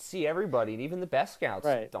can't see everybody. And even the best scouts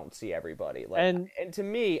don't see everybody. Like, and to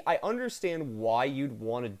me, I understand why you'd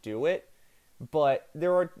want to do it, but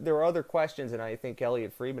there are other questions, and I think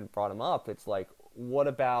Elliot Friedman brought them up. It's like, what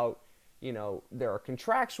about, you know, there are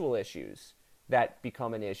contractual issues that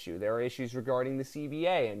become an issue. There are issues regarding the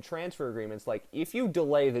CBA and transfer agreements. Like, if you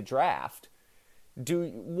delay the draft,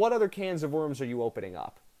 what other cans of worms are you opening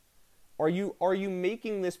up? Are you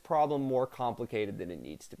making this problem more complicated than it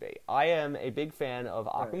needs to be? I am a big fan of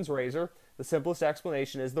Occam's razor. The simplest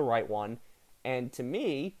explanation is the right one. And to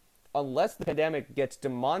me, unless the pandemic gets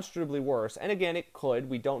demonstrably worse, and again, it could.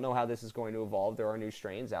 We don't know how this is going to evolve. There are new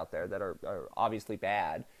strains out there that are obviously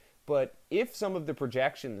bad. But if some of the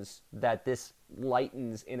projections that this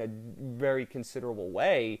lightens in a very considerable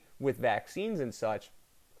way with vaccines and such,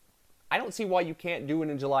 I don't see why you can't do it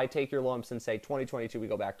in July, take your lumps, and say 2022 we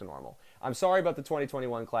go back to normal. I'm sorry about the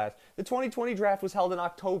 2021 class. The 2020 draft was held in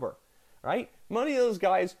October, right? Many of those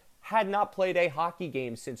guys had not played a hockey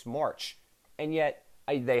game since March, and yet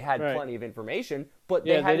they had plenty of information, but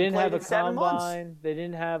they hadn't played in 7 months. They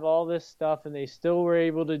didn't have all this stuff, and they still were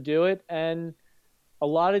able to do it. And a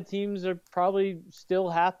lot of teams are probably still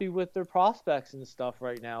happy with their prospects and stuff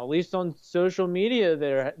right now. At least on social media,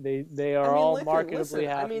 they are all marketably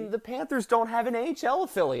happy. I mean, the Panthers don't have an AHL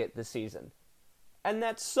affiliate this season, and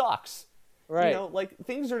that sucks. Right. You know, like,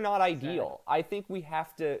 things are not ideal. I think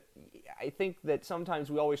that sometimes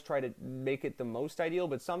we always try to make it the most ideal,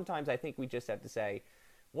 but sometimes I think we just have to say,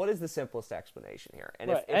 what is the simplest explanation here? And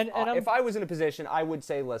if I was in a position, I would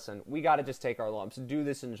say, listen, we got to just take our lumps, do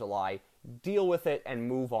this in July, deal with it, and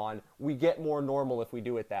move on. We get more normal if we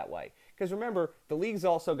do it that way. Because remember, the league's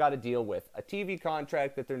also got to deal with a TV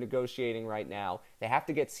contract that they're negotiating right now. They have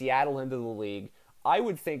to get Seattle into the league. I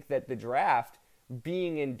would think that the draft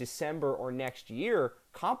being in December or next year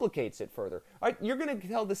complicates it further. All right, you're going to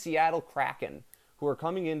tell the Seattle Kraken, who are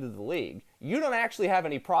coming into the league, you don't actually have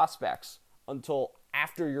any prospects until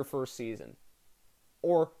after your first season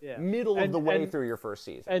or middle of the way through your first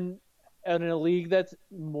season. And in a league that's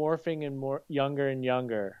morphing and more younger and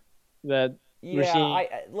younger, that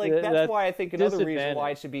that's why I think another reason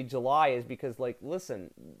why it should be July is because, like,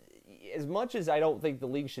 listen, as much as I don't think the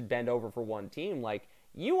league should bend over for one team, like,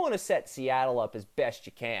 you want to set Seattle up as best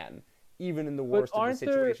you can, even in the worst of the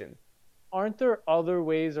situation. Aren't there other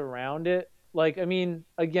ways around it? Like, I mean,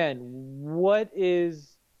 again, what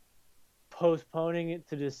is postponing it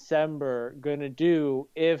to December going to do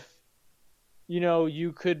if,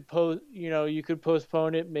 you could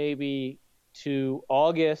postpone it maybe to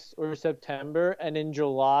August or September, and in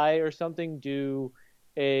July or something do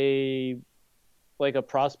a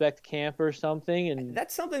prospect camp or something? And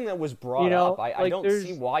that's something that was brought up. I don't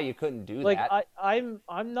see why you couldn't do that. I'm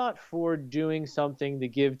not for doing something to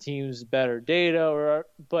give teams better data,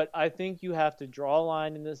 but I think you have to draw a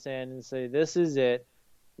line in the sand and say this is it.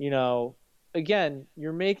 Again,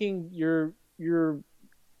 you're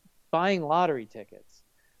buying lottery tickets.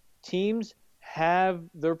 Teams have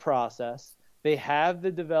their process. They have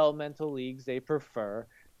the developmental leagues they prefer.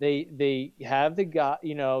 They have they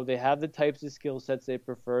have the types of skill sets they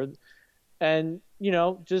prefer, and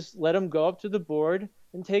just let them go up to the board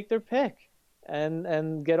and take their pick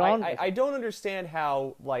and get on. I don't understand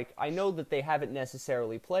how, like, I know that they haven't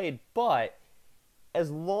necessarily played, but as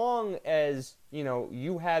long as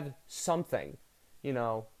you have something,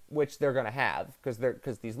 which they're going to have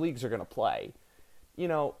because these leagues are going to play,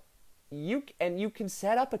 you can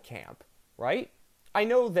set up a camp, right? I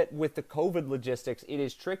know that with the COVID logistics, it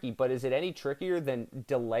is tricky, but is it any trickier than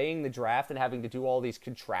delaying the draft and having to do all these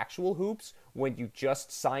contractual hoops when you just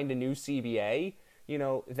signed a new CBA?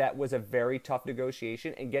 That was a very tough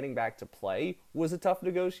negotiation, and getting back to play was a tough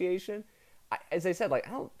negotiation. As I said, I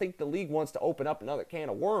don't think the league wants to open up another can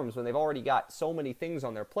of worms when they've already got so many things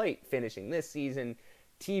on their plate, finishing this season,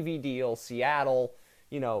 TV deal, Seattle,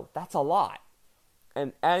 that's a lot.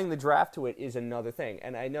 And adding the draft to it is another thing.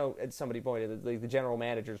 And I know, as somebody pointed out, the general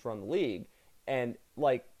managers run the league. And,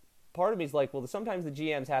 part of me is well, sometimes the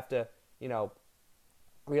GMs have to,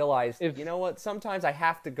 realize, sometimes I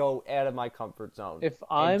have to go out of my comfort zone. If you're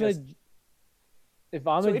a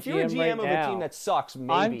GM right of now, a team that sucks,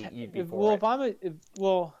 maybe you'd be for it.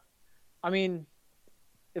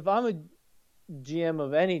 If I'm a GM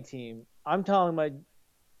of any team, I'm telling my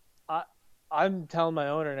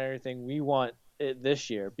owner and everything we want it this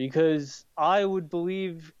year, because I would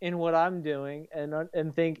believe in what I'm doing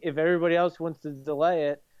and think if everybody else wants to delay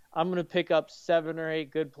it, I'm going to pick up 7 or 8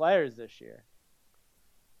 good players this year.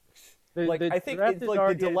 I think it's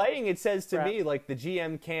the delaying. It says to me the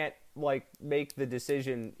GM can't make the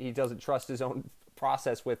decision. He doesn't trust his own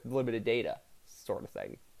process with limited data, sort of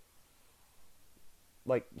thing.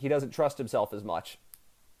 He doesn't trust himself as much.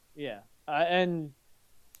 Yeah, I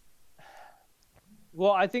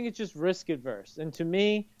think it's just risk adverse. And to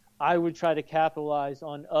me, I would try to capitalize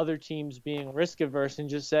on other teams being risk adverse and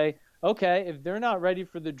just say, okay, if they're not ready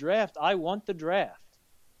for the draft, I want the draft.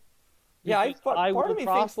 Yeah, part of me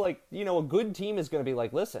thinks a good team is going to be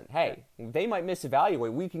listen, hey, they might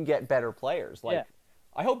misevaluate. We can get better players.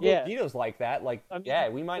 I hope Dino's like that.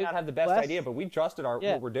 We might not have the best idea, but we trusted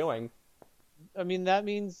what we're doing. I mean, that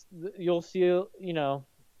means you'll see,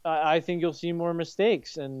 I think you'll see more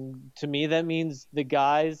mistakes. And to me, that means the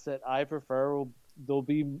guys that I prefer they'll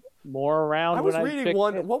be more around. I was reading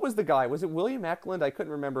one. What was the guy? Was it William Eklund? I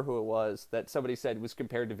couldn't remember who it was that somebody said was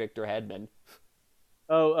compared to Victor Hedman.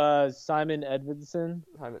 Oh, Simon Edvinsson.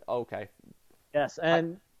 Okay. Yes,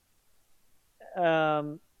 and I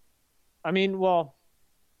don't know.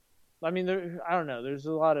 There's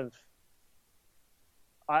a lot of.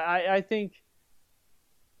 I think,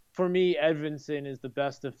 for me, Edvinsson is the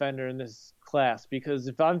best defender in this class, because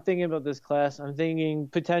if I'm thinking about this class, I'm thinking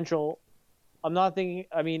potential. I'm not thinking.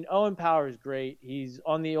 I mean, Owen Power is great. He's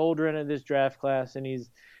on the older end of this draft class, and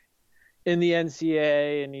he's in the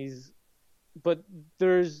NCAA, but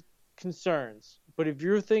there's concerns. But if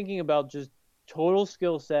you're thinking about just total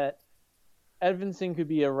skill set, Edvinsson could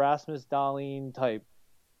be a Rasmus Dahlin type,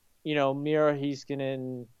 Mira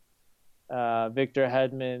Heiskanen, Victor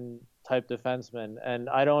Hedman type defenseman. And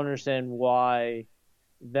I don't understand why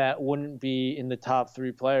that wouldn't be in the top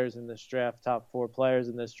 3 players in this draft, top 4 players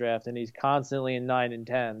in this draft, and he's constantly in 9 and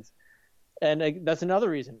 10s. And that's another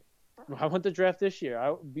reason I want the draft this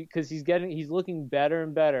year, because he's looking better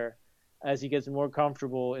and better as he gets more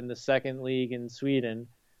comfortable in the second league in Sweden.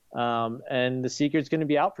 And the secret's going to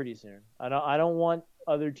be out pretty soon. I don't want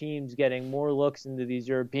other teams getting more looks into these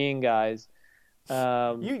European guys.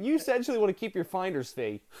 You essentially want to keep your finder's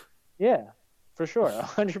fee. Yeah, for sure,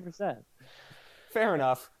 100%. Fair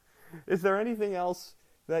enough. Is there anything else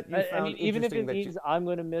that you I found mean, even if interesting it that means I'm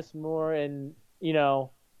going to miss more, and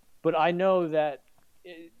but I know that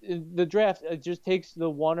the draft, it just takes the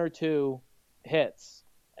one or two hits,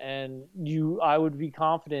 and I would be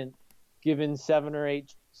confident, given 7 or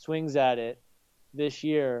 8 swings at it this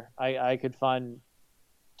year, I could find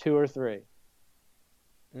 2 or 3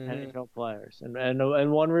 NHL players,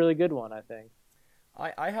 and one really good one, I think.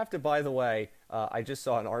 I have to, by the way, I just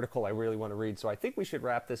saw an article I really want to read, so I think we should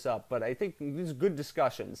wrap this up. But I think these good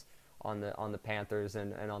discussions on the Panthers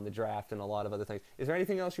and on the draft and a lot of other things. Is there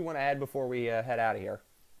anything else you want to add before we head out of here?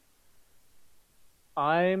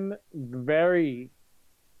 I'm very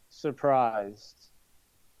surprised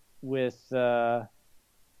with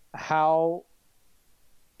how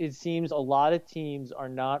it seems a lot of teams are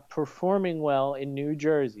not performing well in New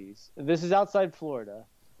Jersey's. This is outside Florida.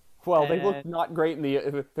 Well, they look not great in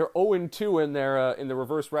the. They're 0-2 in their in the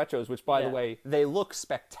reverse retros, which, by the way, they look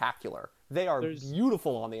spectacular. They are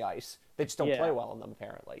beautiful on the ice. They just don't play well in them,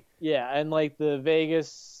 apparently. Yeah, and like the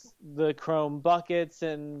Vegas, the chrome buckets,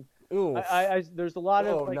 and there's a lot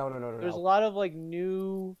of there's a lot of like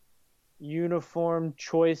new uniform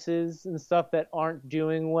choices and stuff that aren't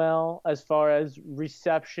doing well as far as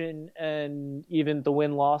reception and even the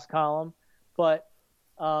win-loss column, but.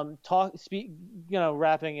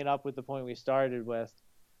 Wrapping it up with the point we started with,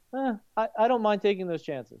 I don't mind taking those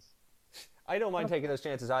chances. I don't mind taking those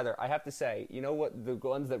chances either. I have to say, you know what, the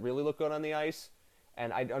ones that really look good on the ice,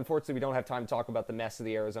 and unfortunately we don't have time to talk about the mess of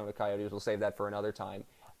the Arizona Coyotes. We'll save that for another time.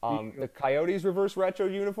 The Coyotes reverse retro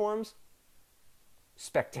uniforms,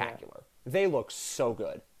 spectacular. Yeah. They look so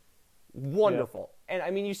good. Wonderful. Yeah. And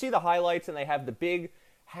I mean, you see the highlights, and they have the big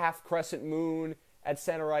half crescent moon at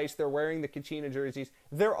center ice. They're wearing the Kachina jerseys.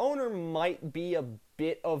 Their owner might be a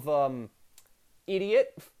bit of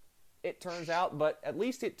idiot, it turns out, but at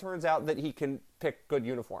least it turns out that he can pick good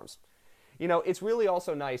uniforms. You know, it's really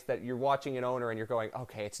also nice that you're watching an owner and you're going,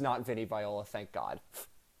 okay, it's not Vinny Viola, thank God.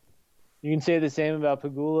 You can say the same about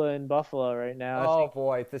Pegula in Buffalo right now.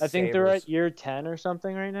 I think they're at year 10 or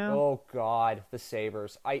something right now. Oh, God, the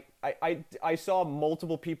Sabres. I saw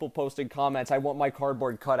multiple people posting comments, I want my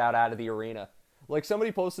cardboard cutout out of the arena. Like,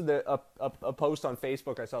 somebody posted a post on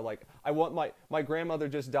Facebook. I saw, like, I want my grandmother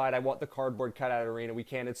just died. I want the cardboard cutout arena. We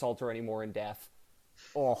can't insult her anymore in death.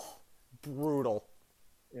 Oh, brutal.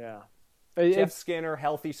 Yeah. Jeff Skinner,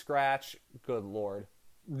 healthy scratch. Good Lord.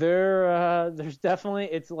 There's definitely,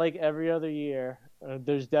 it's like every other year.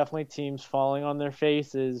 There's definitely teams falling on their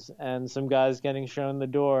faces and some guys getting shown the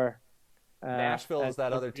door. Nashville is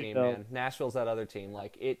that other team, man. Nashville's that other team.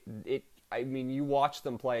 Like, I mean, you watch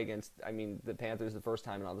them play against, the Panthers the first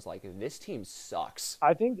time, and I was like, this team sucks.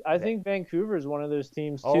 I think Vancouver is one of those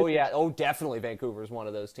teams, too. Oh, yeah. Oh, definitely Vancouver is one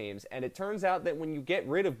of those teams. And it turns out that when you get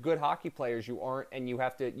rid of good hockey players, you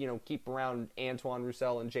have to, keep around Antoine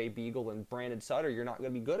Roussel and Jay Beagle and Brandon Sutter, you're not going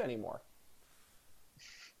to be good anymore.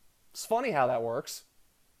 It's funny how that works.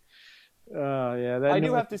 Yeah. I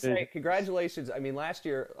do have to say, congratulations. I mean, last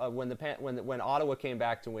year when Ottawa came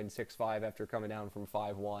back to win 6-5 after coming down from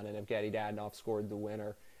 5-1, and Evgeny Dadonov scored the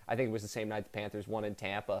winner. I think it was the same night the Panthers won in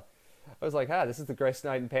Tampa. I was like, this is the greatest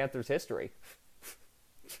night in Panthers history,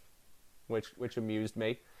 which amused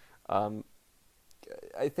me.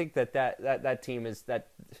 I think that team is that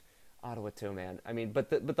Ottawa too, man. I mean, but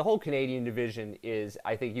the whole Canadian division is.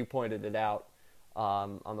 I think you pointed it out.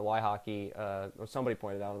 On the Y Hockey, or somebody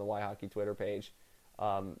pointed out on the Y Hockey Twitter page,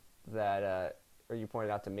 or you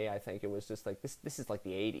pointed out to me, I think it was just like this is like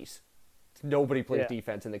the 80s. Nobody plays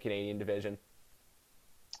defense in the Canadian division.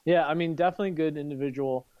 Yeah, I mean, definitely good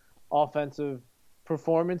individual offensive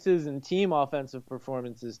performances and team offensive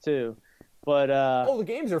performances too. But the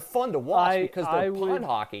games are fun to watch because they're pond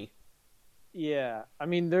hockey. Yeah, I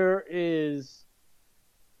mean, there is,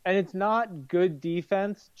 and it's not good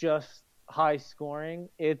defense, just high scoring.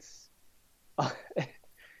 It's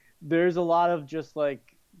there's a lot of just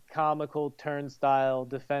like comical turnstile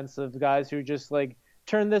defensive guys who just like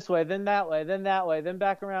turn this way, then that way, then that way, then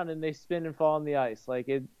back around, and they spin and fall on the ice. Like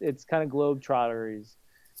it's kind of globetrotteries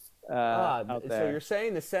out there. So you're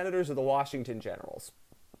saying the Senators are the Washington Generals?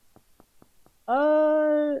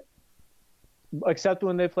 Except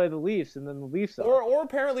when they play the Leafs, and then the Leafs are. Or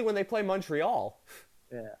apparently when they play Montreal.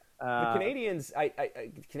 Yeah. The Canadians,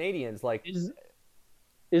 Canadians like.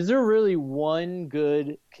 Is there really one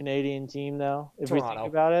good Canadian team though? If Toronto. we think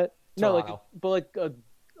about it, Toronto.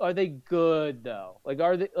 Are they good though?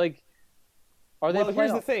 Are they? Well,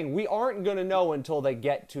 here's the thing: we aren't going to know until they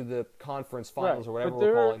get to the conference finals or whatever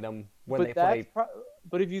we're calling them when they play.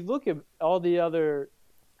 But if you look at all the other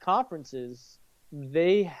conferences,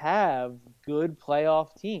 they have good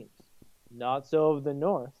playoff teams. Not so of the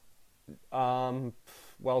North. Um,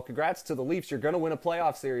 well, congrats to the Leafs. You're going to win a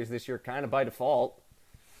playoff series this year, kind of by default.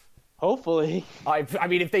 Hopefully. I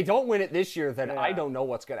mean, if they don't win it this year, then I Yeah. don't know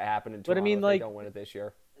what's going to happen in But I Toronto mean, if they like, don't win it this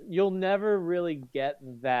year. you'll never really get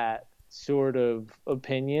that sort of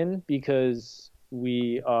opinion because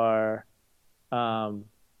we are, um,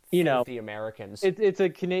 you know, Filthy Americans. it's a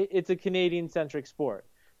Canadian centric sport,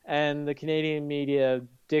 and the Canadian media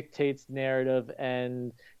dictates narrative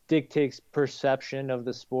and dictates perception of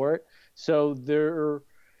the sport. So there,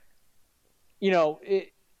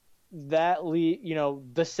 it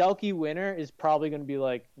the Selke winner is probably going to be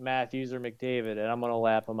like Matthews or McDavid, and I'm going to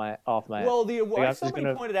laugh off my. Well, I'm just somebody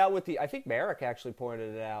gonna, pointed out I think Merrick actually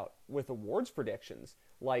pointed it out with awards predictions.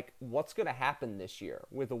 Like, what's going to happen this year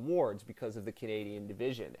with awards because of the Canadian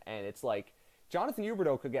division? And it's like, Jonathan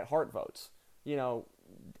Huberdeau could get Hart votes. Aaron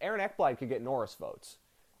Ekblad could get Norris votes.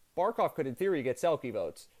 Barkov could, in theory, get Selke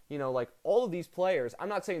votes. Like, all of these players, I'm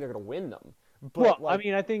not saying they're going to win them. But, I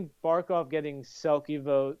mean, I think Barkov getting Selke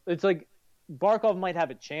vote. It's like Barkov might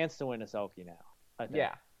have a chance to win a Selke now. I think.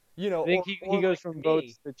 Yeah. I think he goes from me.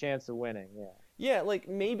 votes to chance of winning. Yeah. Yeah, like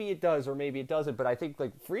maybe it does or maybe it doesn't, but I think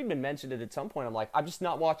like Friedman mentioned it at some point. I'm just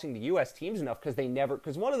not watching the U.S. teams enough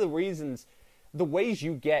because one of the reasons, the ways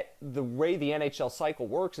you get the way the NHL cycle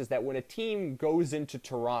works is that when a team goes into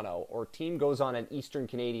Toronto or a team goes on an Eastern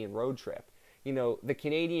Canadian road trip, the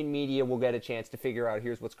Canadian media will get a chance to figure out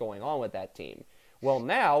here's what's going on with that team. Well,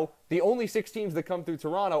 now the only 6 teams that come through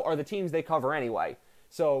Toronto are the teams they cover anyway.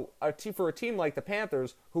 So for a team like the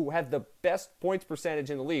Panthers, who have the best points percentage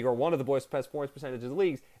in the league, or one of the best points percentage in the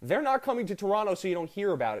leagues, they're not coming to Toronto so you don't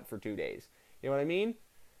hear about it for 2 days. You know what I mean?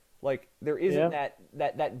 Like, there isn't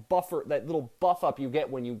that buffer, that little buff up you get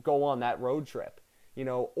when you go on that road trip.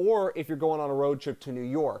 Or if you're going on a road trip to New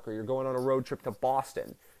York, or you're going on a road trip to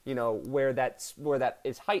Boston, where that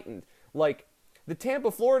is heightened. Like, the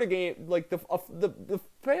Tampa-Florida game, like the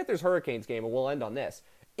Panthers-Hurricanes game, and we'll end on this.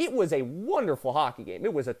 It was a wonderful hockey game.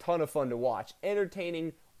 It was a ton of fun to watch,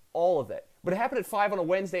 entertaining, all of it. But it happened at 5 on a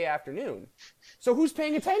Wednesday afternoon. So who's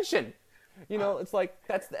paying attention? It's like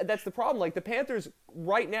that's the problem. Like, the Panthers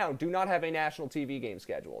right now do not have a national TV game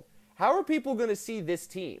scheduled. How are people going to see this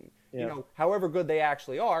team? Yeah. However good they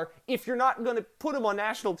actually are, if you're not going to put them on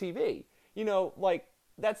national TV. Like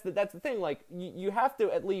that's the thing. Like, you have to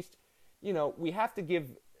at least, we have to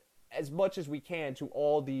give as much as we can to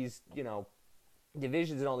all these,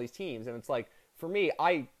 divisions and all these teams. And it's like, for me,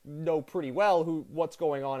 I know pretty well what's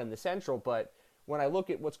going on in the Central, but when I look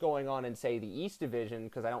at what's going on in, say, the East Division,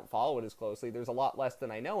 because I don't follow it as closely, there's a lot less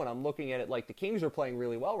than I know, and I'm looking at it like the Kings are playing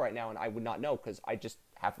really well right now, and I would not know because I just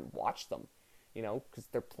haven't watched them, because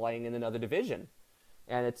they're playing in another division.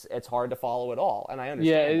 And it's hard to follow it all, and I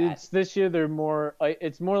understand that. It's this year they're more.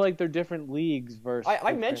 It's more like they're different leagues versus.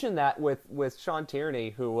 I mentioned that with Sean Tierney,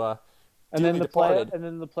 who and then departed. And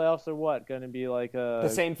then the playoffs are what going to be like the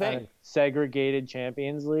same thing, kind of segregated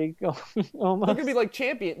Champions League almost. They're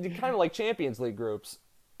gonna be kind of like Champions League groups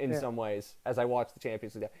in some ways. As I watch the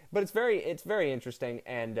Champions League, but it's very interesting.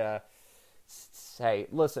 And hey,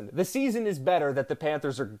 listen, the season is better that the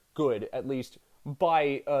Panthers are good, at least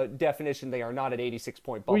by definition. They are not an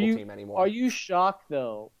 86-point bubble team anymore. Are you shocked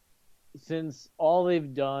though, since all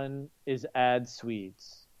they've done is add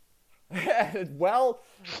Swedes? Well,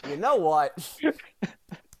 you know what?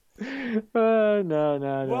 No.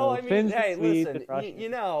 Well, I mean, Finns, hey, Swedes, listen,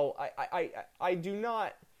 I do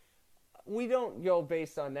not. We don't go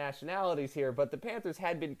based on nationalities here, but the Panthers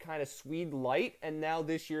had been kind of Swede light, and now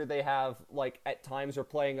this year they have, like, at times are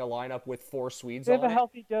playing a lineup with 4 Swedes on it. They have a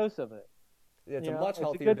healthy dose of it. It's a much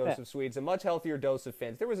healthier dose of Swedes, a much healthier dose of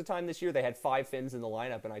Finns. There was a time this year they had 5 Finns in the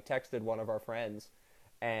lineup, and I texted one of our friends,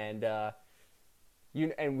 and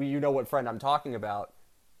you know what friend I'm talking about.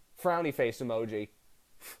 Frowny face emoji.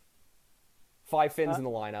 5 Finns in the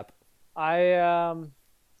lineup.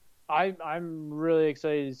 I'm really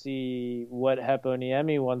excited to see what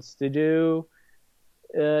Heponiemi wants to do.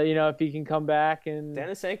 If he can come back and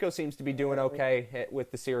Denisenko seems to be doing okay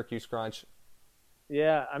with the Syracuse crunch.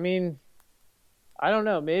 Yeah, I mean, I don't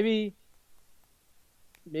know. Maybe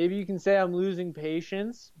you can say I'm losing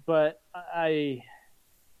patience, but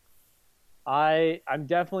I'm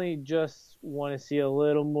definitely just want to see a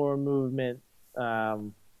little more movement,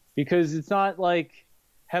 because it's not like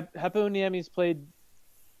Heponiemi's played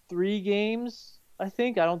 3 games, I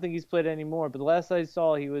think. I don't think he's played any more, but the last I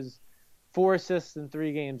saw he was 4 assists in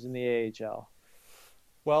 3 games in the AHL.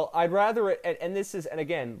 Well, I'd rather it, and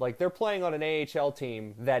again, like, they're playing on an AHL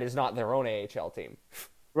team that is not their own AHL team.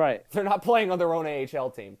 Right. They're not playing on their own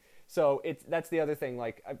AHL team. So that's the other thing.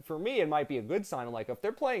 Like, for me, it might be a good sign. Like, if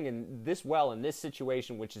they're playing in this well in this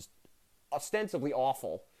situation, which is ostensibly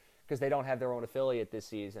awful because they don't have their own affiliate this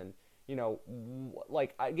season. You know,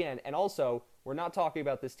 like, again, and also, we're not talking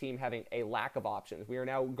about this team having a lack of options. We are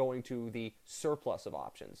now going to the surplus of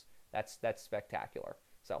options. That's spectacular.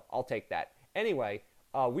 So I'll take that. Anyway,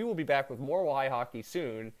 we will be back with more Y hockey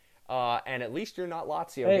soon. And at least you're not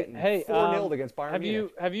Lazio getting 4-0 against Bayern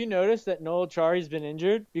Munich. Have you noticed that Noel Chari's been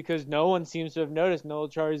injured? Because no one seems to have noticed Noel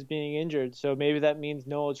Chari's being injured. So maybe that means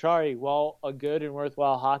Noel Chari, while a good and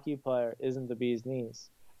worthwhile hockey player, isn't the bee's knees.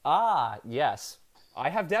 Ah, yes. I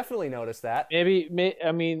have definitely noticed that. I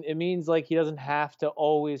mean, it means like he doesn't have to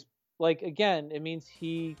always, like, again, it means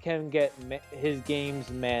he can get his games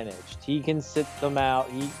managed. He can sit them out,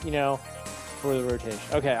 for the rotation.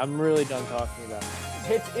 Okay, I'm really done talking about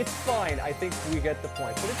it. It's fine. I think we get the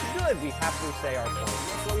point. But it's good we happily say our point.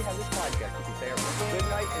 That's why we have this podcast. We can say our point. Good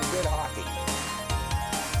night and good hockey.